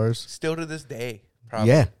all of ours. Still to this day. Probably.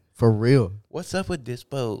 Yeah, for real. What's up with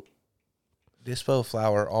Dispo? Dispo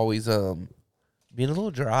flower always being a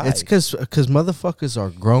little dry. It's because motherfuckers are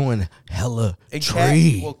growing hella And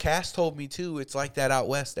tree. Cass told me too. It's like that out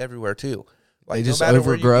west everywhere too. Like They just no matter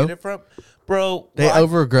where overgrow? you get it from, bro. They well,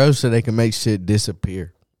 overgrow so they can make shit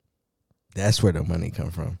disappear. That's where the money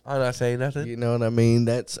come from. I'm not saying nothing. You know what I mean?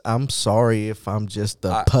 I'm sorry if I'm just a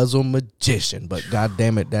I- puzzle magician, but god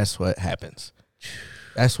damn it, that's what happens.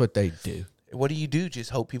 That's what they do. What do? Just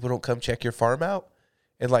hope people don't come check your farm out,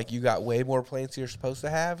 and like you got way more plants you're supposed to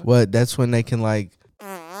have. What? That's when they can like,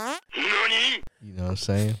 you know what I'm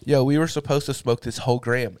saying? Yo, we were supposed to smoke this whole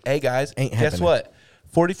gram. Hey guys, Ain't guess happening. what?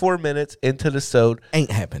 44 minutes into the sode,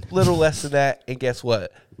 Ain't happening. little less than that, and guess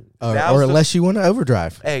what? Or Now's the- unless you want to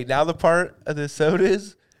overdrive. Hey, now the part of the sode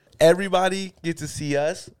is everybody gets to see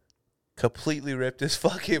us completely rip this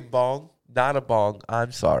fucking bong. Not a bong.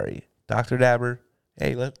 I'm sorry, Dr. Dabber.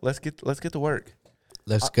 Hey, let's get to work.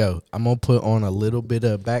 Let's go. I'm gonna put on a little bit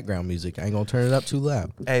of background music. I ain't gonna turn it up too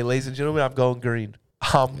loud. Hey, ladies and gentlemen, I'm going green.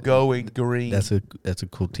 I'm going green. That's a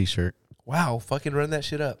cool T-shirt. Wow, fucking run that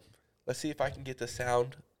shit up. Let's see if I can get the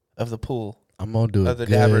sound of the pool I'm gonna do of the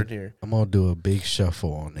dabber in here. I'm gonna do a big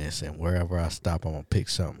shuffle on this, and wherever I stop, I'm gonna pick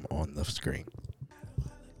something on the screen.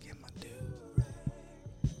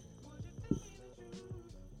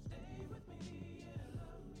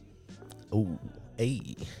 Oh,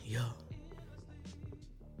 hey, yeah.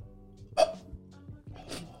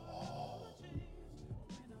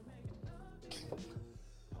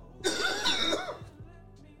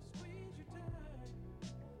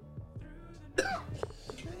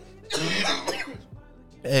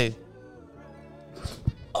 Hey,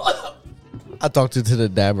 I talked to the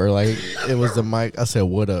dabber like it was the mic. I said,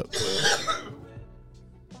 "What up?"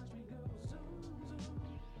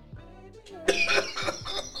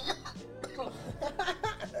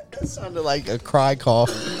 That sounded like a cry cough.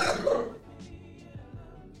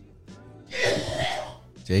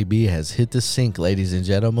 JB has hit the sink, ladies and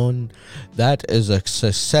gentlemen. That is a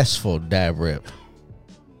successful dab rip.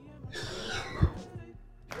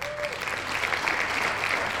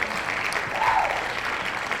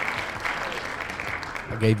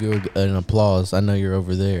 I gave you an applause. I know you're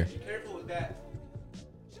over there. careful with that.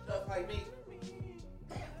 Stuff like me.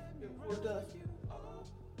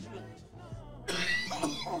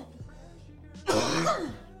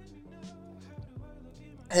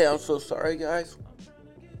 Hey, I'm so sorry, guys.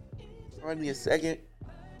 Find me a second.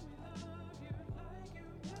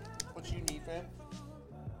 What you need, fam?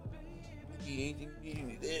 You need anything? You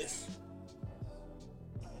need this.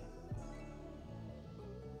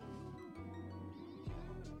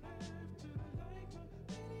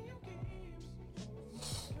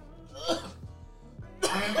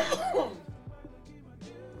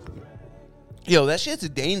 Yo, that shit's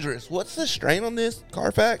dangerous. What's the strain on this,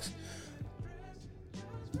 Carfax?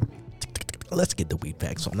 Let's get the weed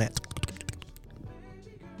facts on that.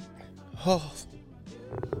 Oh.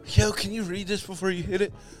 Yo, can you read this before you hit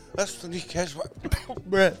it? That's when you catch my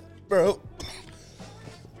breath, bro.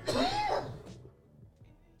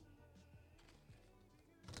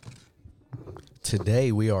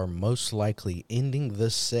 Today we are most likely ending the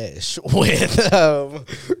sesh with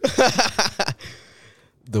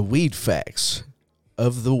the weed facts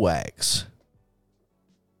of the wax.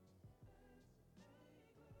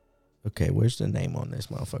 Okay, where's the name on this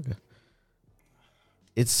motherfucker?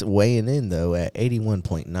 It's weighing in though at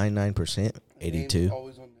 81.99%, 82.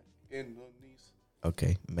 Always on the end on these.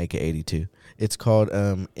 Okay, make it 82. It's called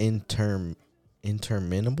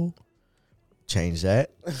interminable. Change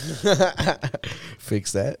that.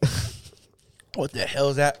 Fix that. What the hell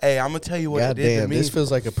is that? Hey, I'm gonna tell you what God it did to damn, me. this feels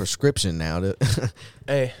like a prescription now.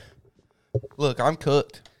 Hey, look, I'm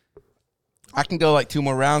cooked. I can go like 2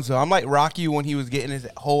 more rounds, though. I'm like Rocky when he was getting his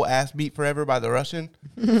whole ass beat forever by the Russian.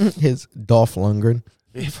 His Dolph Lundgren.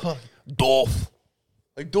 Dolph.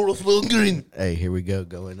 Like Dolph Lundgren. Hey, here we go,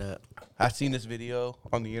 going up. I seen this video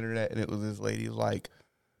on the internet, and it was this lady like,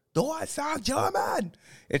 "Do I sound German?"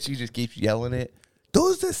 And she just keeps yelling it.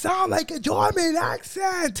 Does this sound like a German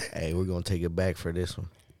accent? Hey, we're going to take it back for this one.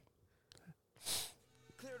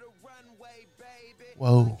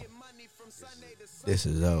 Whoa. This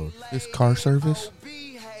is old. This car service?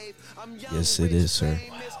 Yes, it is, sir.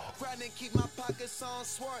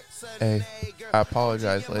 Hey, I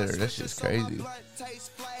apologize later. That's just crazy.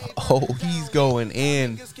 Oh, he's going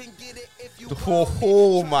in.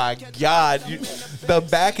 Oh my God. The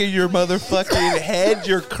back of your motherfucking head,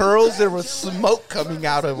 your curls, there was smoke coming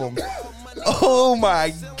out of them. Oh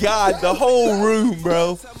my God. The whole room,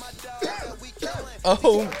 bro.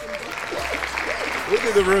 Oh. Look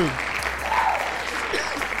at the room.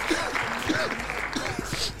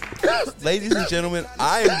 Ladies and gentlemen,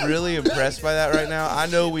 I am really impressed by that right now. I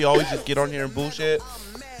know we always just get on here and bullshit,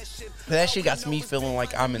 but that shit got me feeling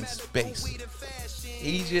like I'm in space.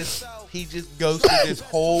 He just goes to this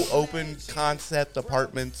whole open concept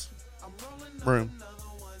apartments room.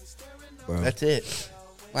 Bro. That's it.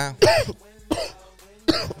 Wow.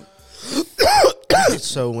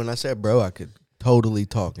 So when I said bro, I could totally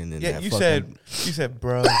talk, and then Yeah, that you fucking, said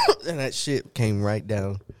bro. and that shit came right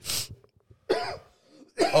down.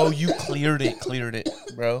 Oh, you cleared it,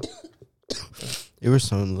 bro. There were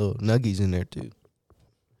some little nuggies in there too.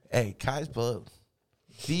 Hey, Kai's blow.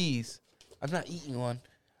 These, I'm not eating one.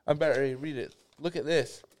 I'm about ready to read it. Look at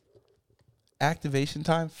this. Activation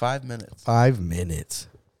time, 5 minutes. 5 minutes.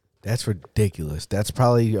 That's ridiculous. That's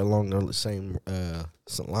probably along the same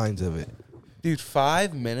some lines of it. Dude,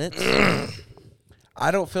 5 minutes?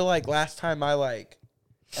 I don't feel like last time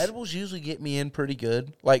edibles usually get me in pretty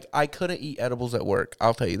good. Like, I couldn't eat edibles at work.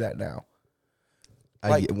 I'll tell you that now.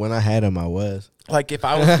 When I had them, I was. Like, if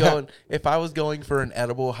I was going for an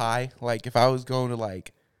edible high, like if I was going to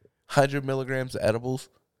like 100 milligrams of edibles,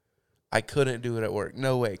 I couldn't do it at work.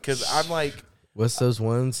 No way. Because I'm like, What's those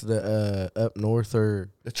ones? The up north or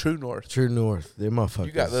the True North. True North? Them motherfuckers.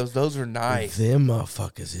 You got those. Those are nice. Them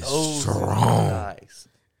motherfuckers is Those strong. are nice.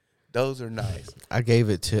 Those are nice. I gave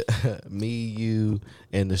it to me, you,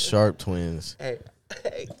 and the Sharp twins.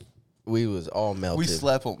 Hey. We was all melted. We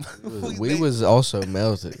slept them. We was also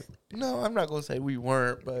melted. No, I'm not going to say we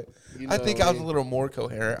weren't, but You I know think what I I was a mean? little more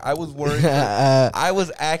coherent. I was worried. I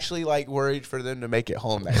was actually like worried for them to make it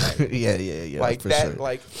home that night. yeah. Like for that, sure.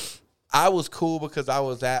 like I was cool because I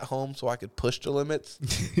was at home, so I could push the limits.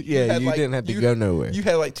 Yeah, had, you like, didn't have to go nowhere. You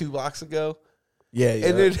had like 2 blocks to go, yeah.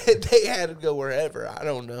 and then they had to go wherever. I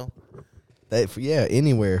don't know.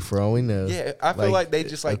 Anywhere for all we know. Yeah, I feel like they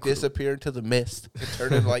just like disappear into the mist and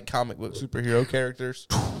turn into like comic book superhero characters,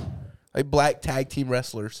 like black tag team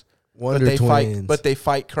wrestlers. Wonder but they Twins. They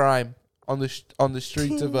fight crime on the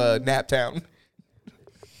streets of Naptown.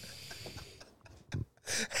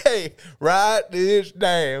 Hey, write this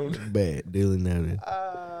down. Bad, duly noted.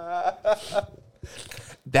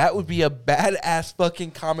 That would be a badass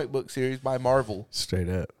fucking comic book series by Marvel. Straight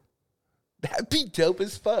up. That'd be dope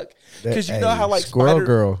as fuck. Because you know how like Squirrel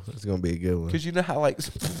Girl is gonna be a good one. Because you know how like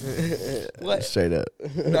what? Straight up.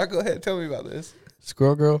 Now go ahead, tell me about this.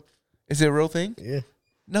 Squirrel Girl. Is it a real thing? Yeah.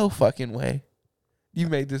 No fucking way. You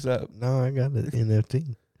made this up. No, I got an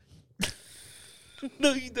NFT.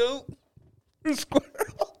 No, you don't.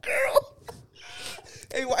 Squirrel Girl.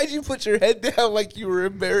 Hey, why'd you put your head down like you were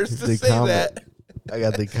embarrassed to say that? I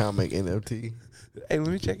got the comic NFT. Hey,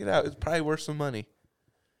 let me check it out. It's probably worth some money.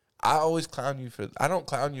 I always clown you for. I don't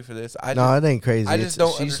clown you for this. It ain't crazy. I just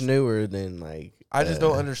don't. She's newer than like. I just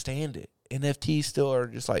don't understand it. NFTs still are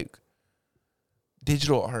just like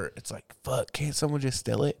digital art. It's like fuck. Can't someone just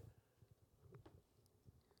steal it?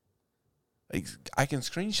 Like I can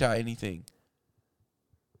screenshot anything.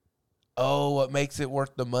 Oh, what makes it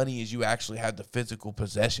worth the money is you actually have the physical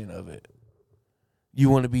possession of it. You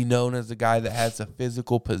want to be known as the guy that has the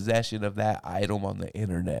physical possession of that item on the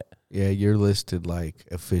internet. Yeah, you're listed like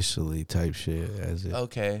officially type shit as it.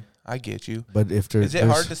 Okay, I get you. But if there's Is it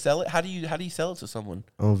hard to sell it? How do you sell it to someone?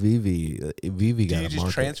 on VV? VV got Do you a just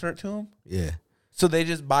market. transfer it to them? Yeah, So they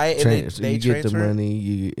just buy it and so they you get the transfer it? money,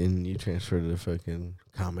 you transfer the fucking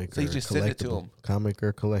comic. So you or just send it to collectible. 'em. Comic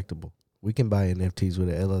or collectible. We can buy NFTs with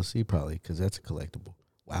an LLC probably because that's a collectible.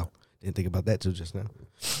 Wow, Didn't think about that till just now.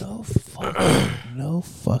 No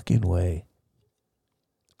fucking way.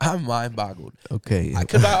 I'm mind boggled. Okay.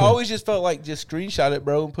 Because I always just felt like just screenshot it,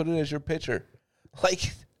 bro, and put it as your picture.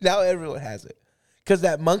 Like, now everyone has it. Because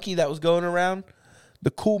that monkey that was going around,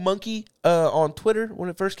 the cool monkey on Twitter when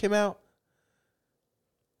it first came out,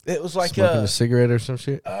 it was like Smoking a cigarette or some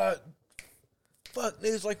shit. Fuck,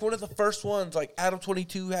 it was like one of the first ones. Like Adam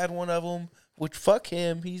 22 had one of them. Which fuck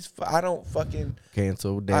him. I don't fucking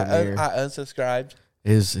Canceled. Damn near. I unsubscribed.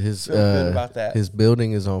 His Feel good about that. His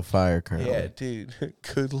building is on fire currently. Yeah, dude.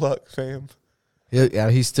 Good luck, fam.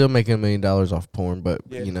 He's still making $1 million off porn, but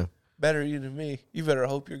Yeah. you know. Better you than me. You better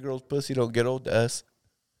hope your girl's pussy don't get old to us.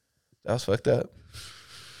 That was fucked up.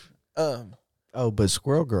 Oh, but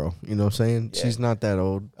Squirrel Girl, you know what I'm saying? Yeah. She's not that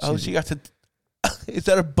old. She got to. Is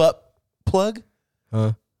that a butt plug?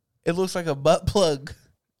 Huh? It looks like a butt plug.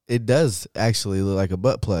 It does actually look like a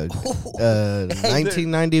butt plug.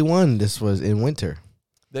 1991. This was in winter.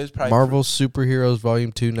 There's probably Marvel Superheroes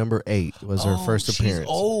Volume 2, number 8 was her first appearance. She's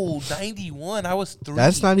old, 91. I was 3.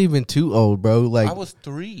 That's not even too old, bro. Like I was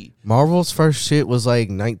 3. Marvel's first shit was like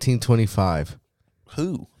 1925.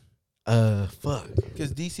 Who? Fuck.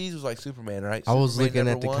 Because DC's was like Superman, right? I was Superman looking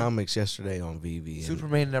at the #1. comics yesterday on VV. and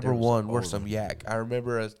Superman there number was 1 some were old some one. yak. I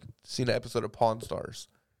remember seeing an episode of Pawn Stars.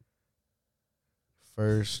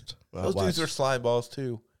 First, Those dudes are slime balls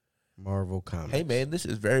too. Marvel comics. Hey man, this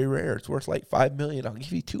is very rare. It's worth like $5 million. I'll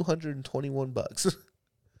give you $221.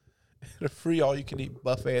 A free all-you-can-eat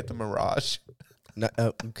buffet at the Mirage. No,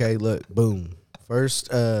 okay, look, boom.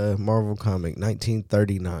 First Marvel comic,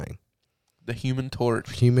 1939. The Human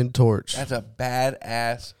Torch. Human Torch. That's a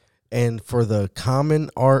badass. And for the common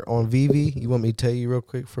art on VV, you want me to tell you real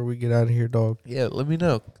quick before we get out of here, dog? Yeah, let me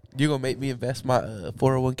know. You're gonna make me invest my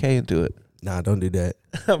 401k into it. Nah, don't do that.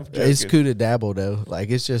 I'm joking. It's cool to dabble though. Like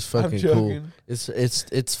it's just fucking cool. joking.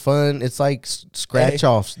 It's fun. It's like scratch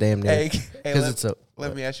offs, damn near. Hey, Because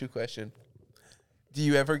let me ask you a question. Do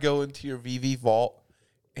you ever go into your VV vault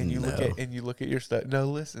and you look at your stuff? No,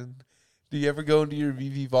 listen. Do you ever go into your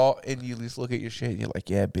VV vault and you just look at your shit and you're like,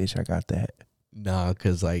 yeah, bitch, I got that. nah,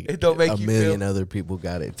 because like It don't make a you million feel- other people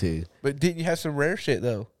got it too. But didn't you have some rare shit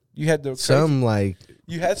though? You had the Some like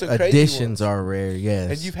you had some crazy additions ones. are rare. Yes,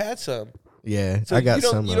 And you've had some. yeah, So I got you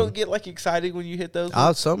don't, some. You of don't them. get like excited when you hit those.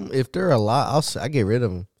 I'll some if they're a lot, I get rid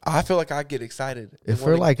of them. I feel like I get excited. If And they're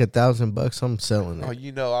wanna- like $1,000, I'm selling it. oh,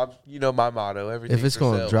 you know my motto. Everything. If it's for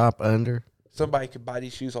gonna sale. drop under, Somebody could buy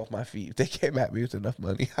these shoes off my feet if they came at me with enough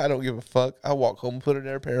money. I don't give a fuck. I walk home and put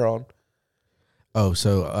another pair on. oh,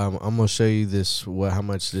 so I'm gonna show you this. How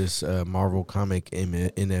much this Marvel comic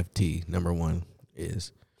NFT #1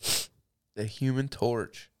 is? The Human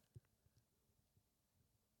Torch.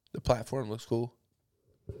 The platform looks cool.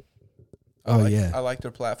 Yeah, I like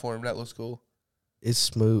their platform. That looks cool. it's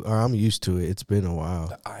smooth. Or I'm used to it. It's been a while.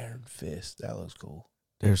 The Iron Fist. That looks cool.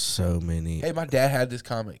 There's so many. Hey, my dad had this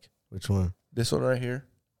comic. Which one? This one right here.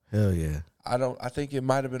 Hell yeah. I think it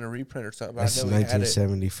might have been a reprint or something. But That's I know he had it.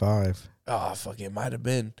 1975. Oh, fuck, it might have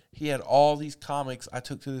been. He had all these comics I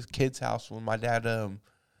took to this kid's house when my dad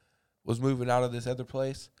was moving out of this other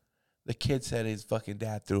place. The kid said his fucking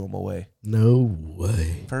dad threw them away. No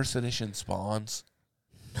way. First edition Spawns.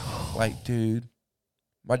 No. Like, dude,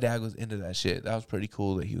 my dad was into that shit. That was pretty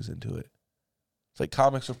cool that he was into it. It's like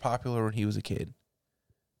comics were popular when he was a kid.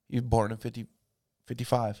 He was born in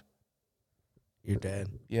 55. Your dad.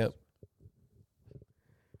 Yep.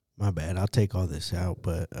 My bad. I'll take all this out,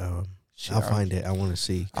 but Shit, I'll find it. I want to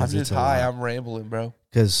see. I'm just high. I'm rambling, bro.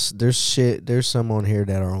 Because there's some on here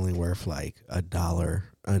that are only worth like $1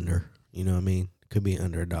 under. You know what I mean? Could be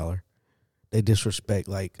under $1. They disrespect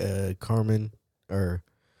like Carmen, or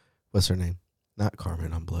what's her name? Not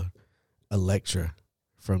Carmen on Blood. Elektra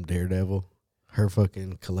from Daredevil. Her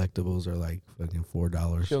fucking collectibles are like fucking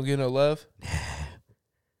 $4. You don't get no love?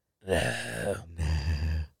 No.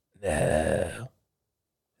 No.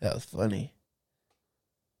 That was funny.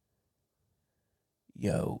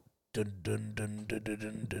 Yo. Dun, dun, dun, dun, dun,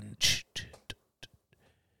 dun, dun,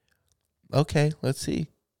 okay, let's see.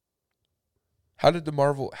 How did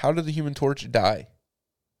the Human Torch die?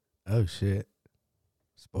 Oh shit.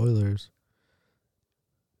 Spoilers.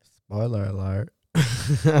 Spoiler alert.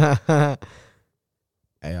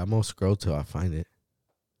 Hey, I'm gonna scroll till I find it.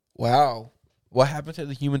 Wow. What happened to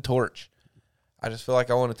the Human Torch? I just feel like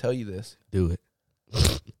I want to tell you this. Do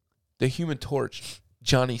it. The Human Torch,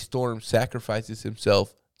 Johnny Storm, sacrifices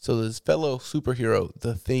himself so that his fellow superhero,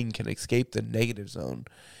 the Thing, can escape the negative zone.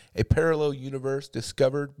 A parallel universe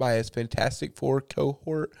discovered by his Fantastic Four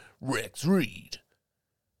cohort, Rex Reed.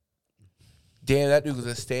 Damn, that dude was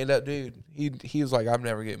a stand-up dude. He was like, I'm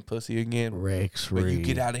never getting pussy again. Rex But you Reed.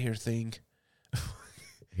 get out of here, Thing.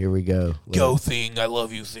 Here we go. Go, Look, Thing. I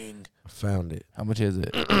love you, Thing. I found it. How much is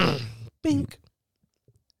it? Bink.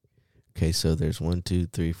 Okay, so there's 1, 2,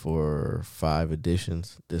 3, 4, 5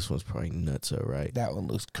 editions. This one's probably nutso, right? That one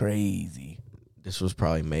looks crazy. This was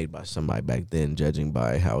probably made by somebody back then, judging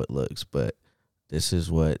by how it looks. But this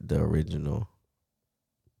is what the original.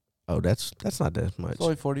 Oh, that's not that much. It's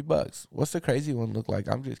only $40. What's the crazy one look like?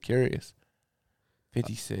 I'm just curious.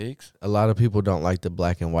 56, A lot of people don't like the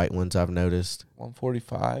black and white ones, I've noticed.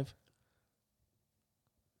 145,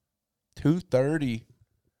 230.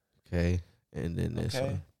 Okay, and then this Okay.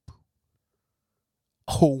 one.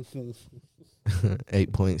 Oh,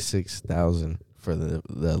 8.6 thousand for the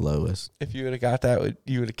lowest. if you would have got that,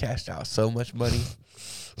 you would have cashed out so much money.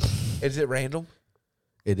 Is it random?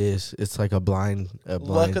 It is. It's like a blind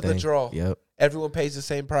Luck of the thing. draw. Yep. Everyone pays the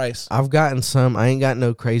same price. I've gotten some. I ain't got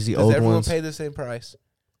no crazy Does old everyone ones. pay the same price?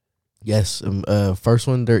 Yes. First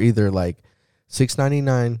one they're either like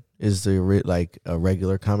 $6.99 is the like a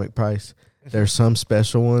regular comic price. There's some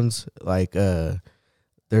special ones like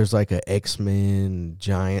there's like a X-Men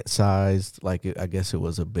giant sized, like I guess it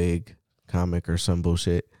was a big comic or some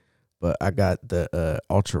bullshit. But I got the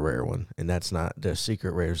ultra rare one, and that's not the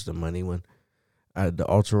secret rare's the money one. The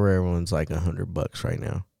ultra rare one's like $100 right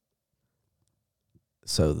now.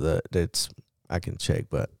 So that's I can check,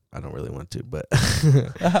 but I don't really want to. But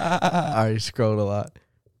I already scrolled a lot.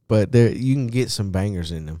 But there you can get some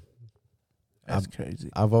bangers in them. That's crazy.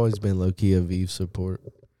 I've always been low key a Vive support.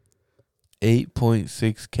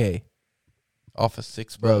 8.6K off of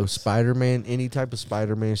 $6. Bro, Spider-Man, any type of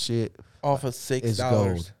Spider-Man shit Off of $6. is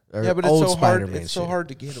gold. Or Yeah, but it's old so hard. Spider-Man It's so shit. hard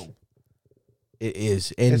to get them. It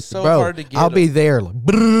is. And It's so bro, hard to get I'll be 'em. there like,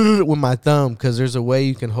 brrr, with my thumb because there's a way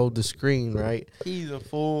you can hold the screen, right? He's a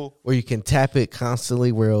fool. Or you can tap it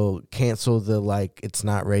constantly where it'll cancel the like it's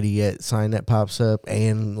not ready yet sign that pops up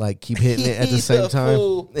and like keep hitting it at the He's same a time.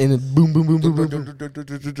 fool. And it boom, boom, boom, boom, boom,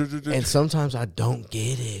 boom. And sometimes I don't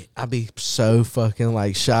get it. I be so fucking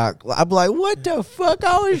like shocked. I be like, what the fuck?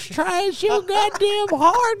 I was trying so goddamn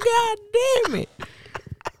hard. God damn it.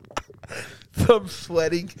 Thumb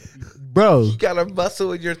sweating. Bro. You got a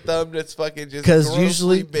muscle in your thumb that's fucking just Because grossly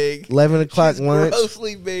usually big. 11 o'clock She's lunch.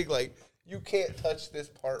 grossly big. Like, you can't touch this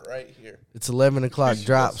part right here. It's 11 o'clock She's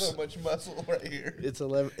got drops. so much muscle right here. It's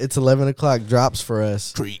 11 o'clock drops for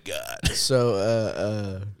us. Tree God.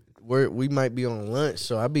 So we might be on lunch,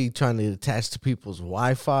 so I be trying to attach to people's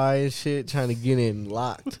Wi-Fi and shit, trying to get in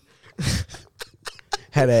locked.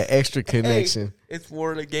 Had that extra connection. Hey, it's more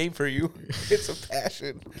than a game for you. It's a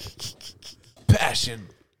passion. Passion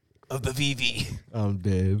of the VV. I'm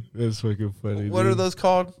dead. That's fucking funny. What are those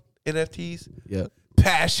called? NFTs? Yep.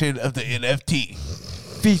 Passion of the NFT.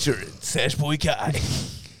 Featuring Sash Boy Kai.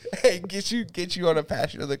 Hey, get you on a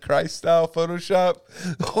Passion of the Christ style Photoshop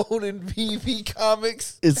holding VV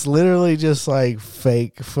comics. It's literally just like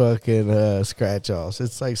fake fucking scratch offs.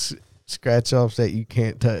 It's like scratch offs that you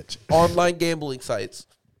can't touch. Online gambling sites.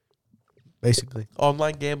 Basically.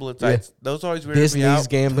 Online gambling sites. Those always weird me Disney's out.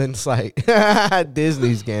 gambling site.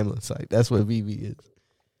 Disney's gambling site. That's what VV is.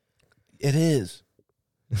 It is.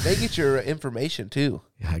 They get your information too.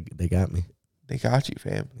 Yeah, they got me. They got you,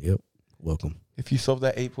 fam. Yep. Welcome. If you sold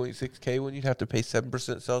that 8.6K one, you'd have to pay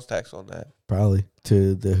 7% sales tax on that. Probably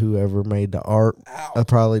to the whoever made the art. Ow.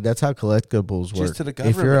 Probably that's how collectibles work. Just to the If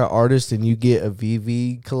you're government. an artist and you get a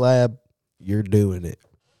VV collab, you're doing it.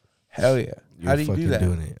 Hell yeah. You're How do you fucking do that?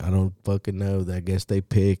 doing it. I don't fucking know. I guess they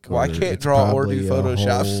pick. Well, I or can't it's draw or do probably a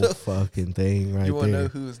Photoshop, whole so- fucking thing right You want to know there.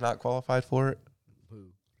 who is not qualified for it?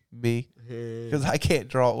 Me. Because I can't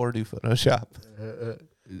draw or do Photoshop.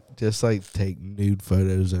 Just like take nude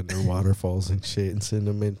photos under waterfalls and shit and send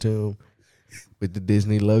them into them with the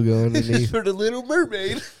Disney logo This is underneath. for the Little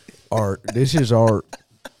Mermaid. Art. This is art.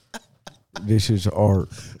 This is art.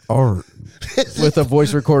 Art. With a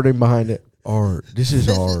voice recording behind it. Art. This is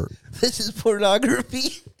art. This is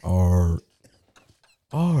pornography. Art.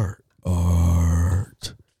 Art.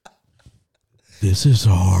 Art. This is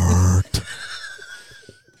art.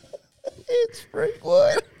 It's great.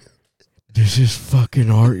 What? This is fucking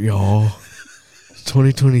art, y'all. It's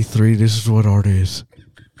 2023. This is what art is.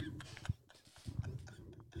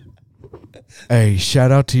 Hey,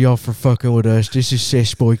 shout out to y'all for fucking with us. This is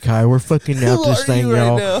Sesh Boy Kai. We're fucking out Who this are thing, you right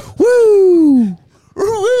y'all. now? Woo!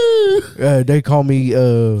 They call me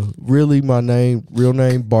really my real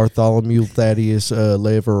name Bartholomew Thaddeus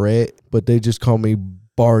Leverett, but they just call me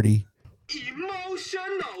Barty.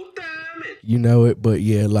 Emotional damage. You know it, but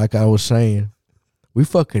yeah, like I was saying, we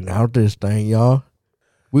fucking out this thing, y'all.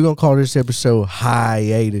 We're going to call this episode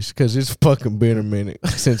Highatus because it's fucking been a minute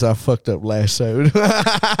since I fucked up last episode.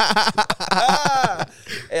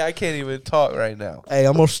 Hey, I can't even talk right now. Hey,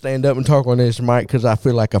 I'm going to stand up and talk on this mic because I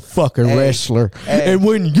feel like a fucking wrestler. Hey. And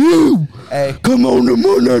when you come on to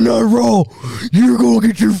Monday Night Raw, you're going to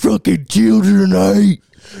get your fucking children ate.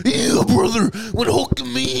 Yeah, brother, when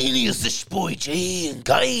Hulkamania's this boy Jay and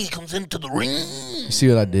Guy comes into the ring. You see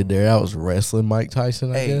what I did there? That was wrestling Mike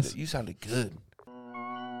Tyson, I Hey, guess. you sounded good.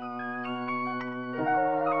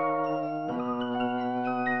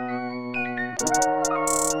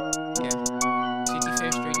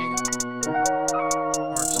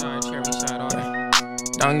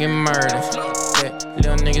 Don't get murdered. Yeah,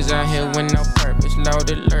 little niggas out here with no purpose,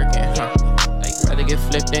 loaded lurking, huh? They rather get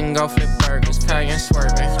flipped than go flip burgers, cayenne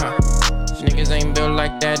swerving, huh? Niggas ain't built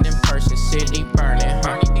like that in person, city burning,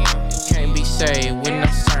 huh? Can't be saved with no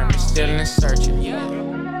sermon, still in searching.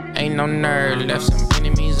 Ain't no nerd, left some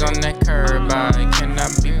enemies on that curb. I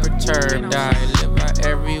cannot be perturbed, I live by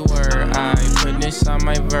every word. I put this on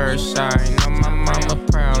my verse, I know my mama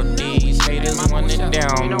proud. These haters want it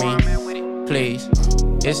down me, please.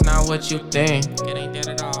 It's not what you think.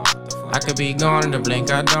 I could be gone in the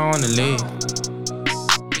blink, I don't wanna leave.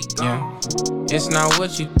 Yeah, it's not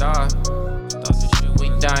what you thought. We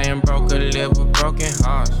dying broke, live with broken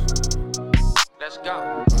hearts. Let's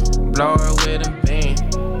go. Blow her with a beam.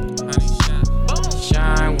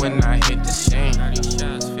 Shine when I hit the scene.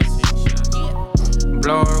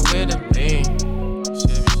 Blow her with a beam.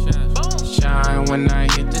 Shine when I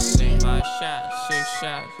hit the scene. 5 shots, 6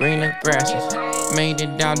 shots. Greener grasses. Made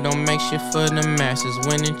it out, don't make shit for the masses.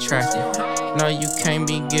 Winning traffic. No, you can't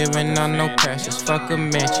be giving out no passes. Fuck a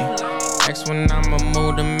mansion. Ask when I'ma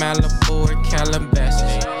move to Malibu or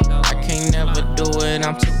Calabasas. I can't never do it,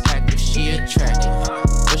 I'm too active. She attractive,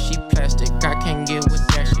 but she plastic. I can't get with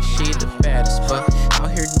that shit. She the baddest, but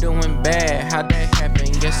out here doing bad. How that happen?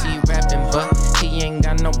 Yes, he rapping, but he ain't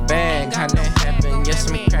got no bag. How that happen?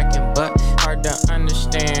 Yes, I'm cracking, but hard to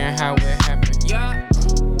understand how it happened.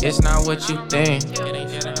 It's not what you think.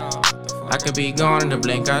 I could be gone in the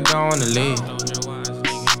blink, I don't wanna leave.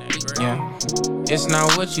 Yeah, it's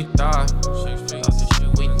not what you thought.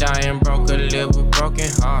 We dying broke, live with broken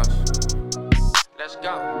hearts. Let's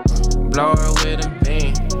go. Blow her with a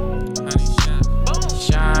beam.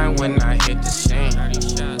 Shine when I hit the scene.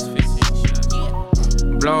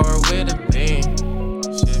 Blow her with a beam.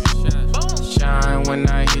 Shine when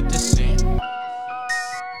I hit the scene.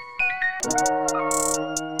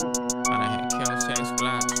 I had Caltex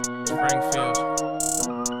blocks, Springfield,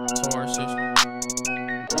 Tauruses,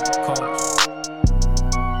 Colts, all that.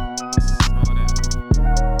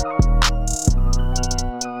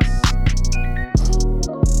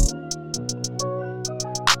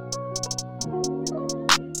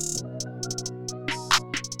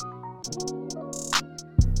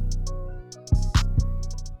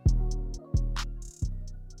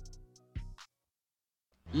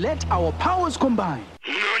 Let our powers combine.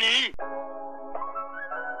 Nani?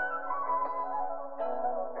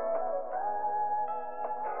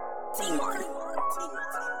 Teamwork.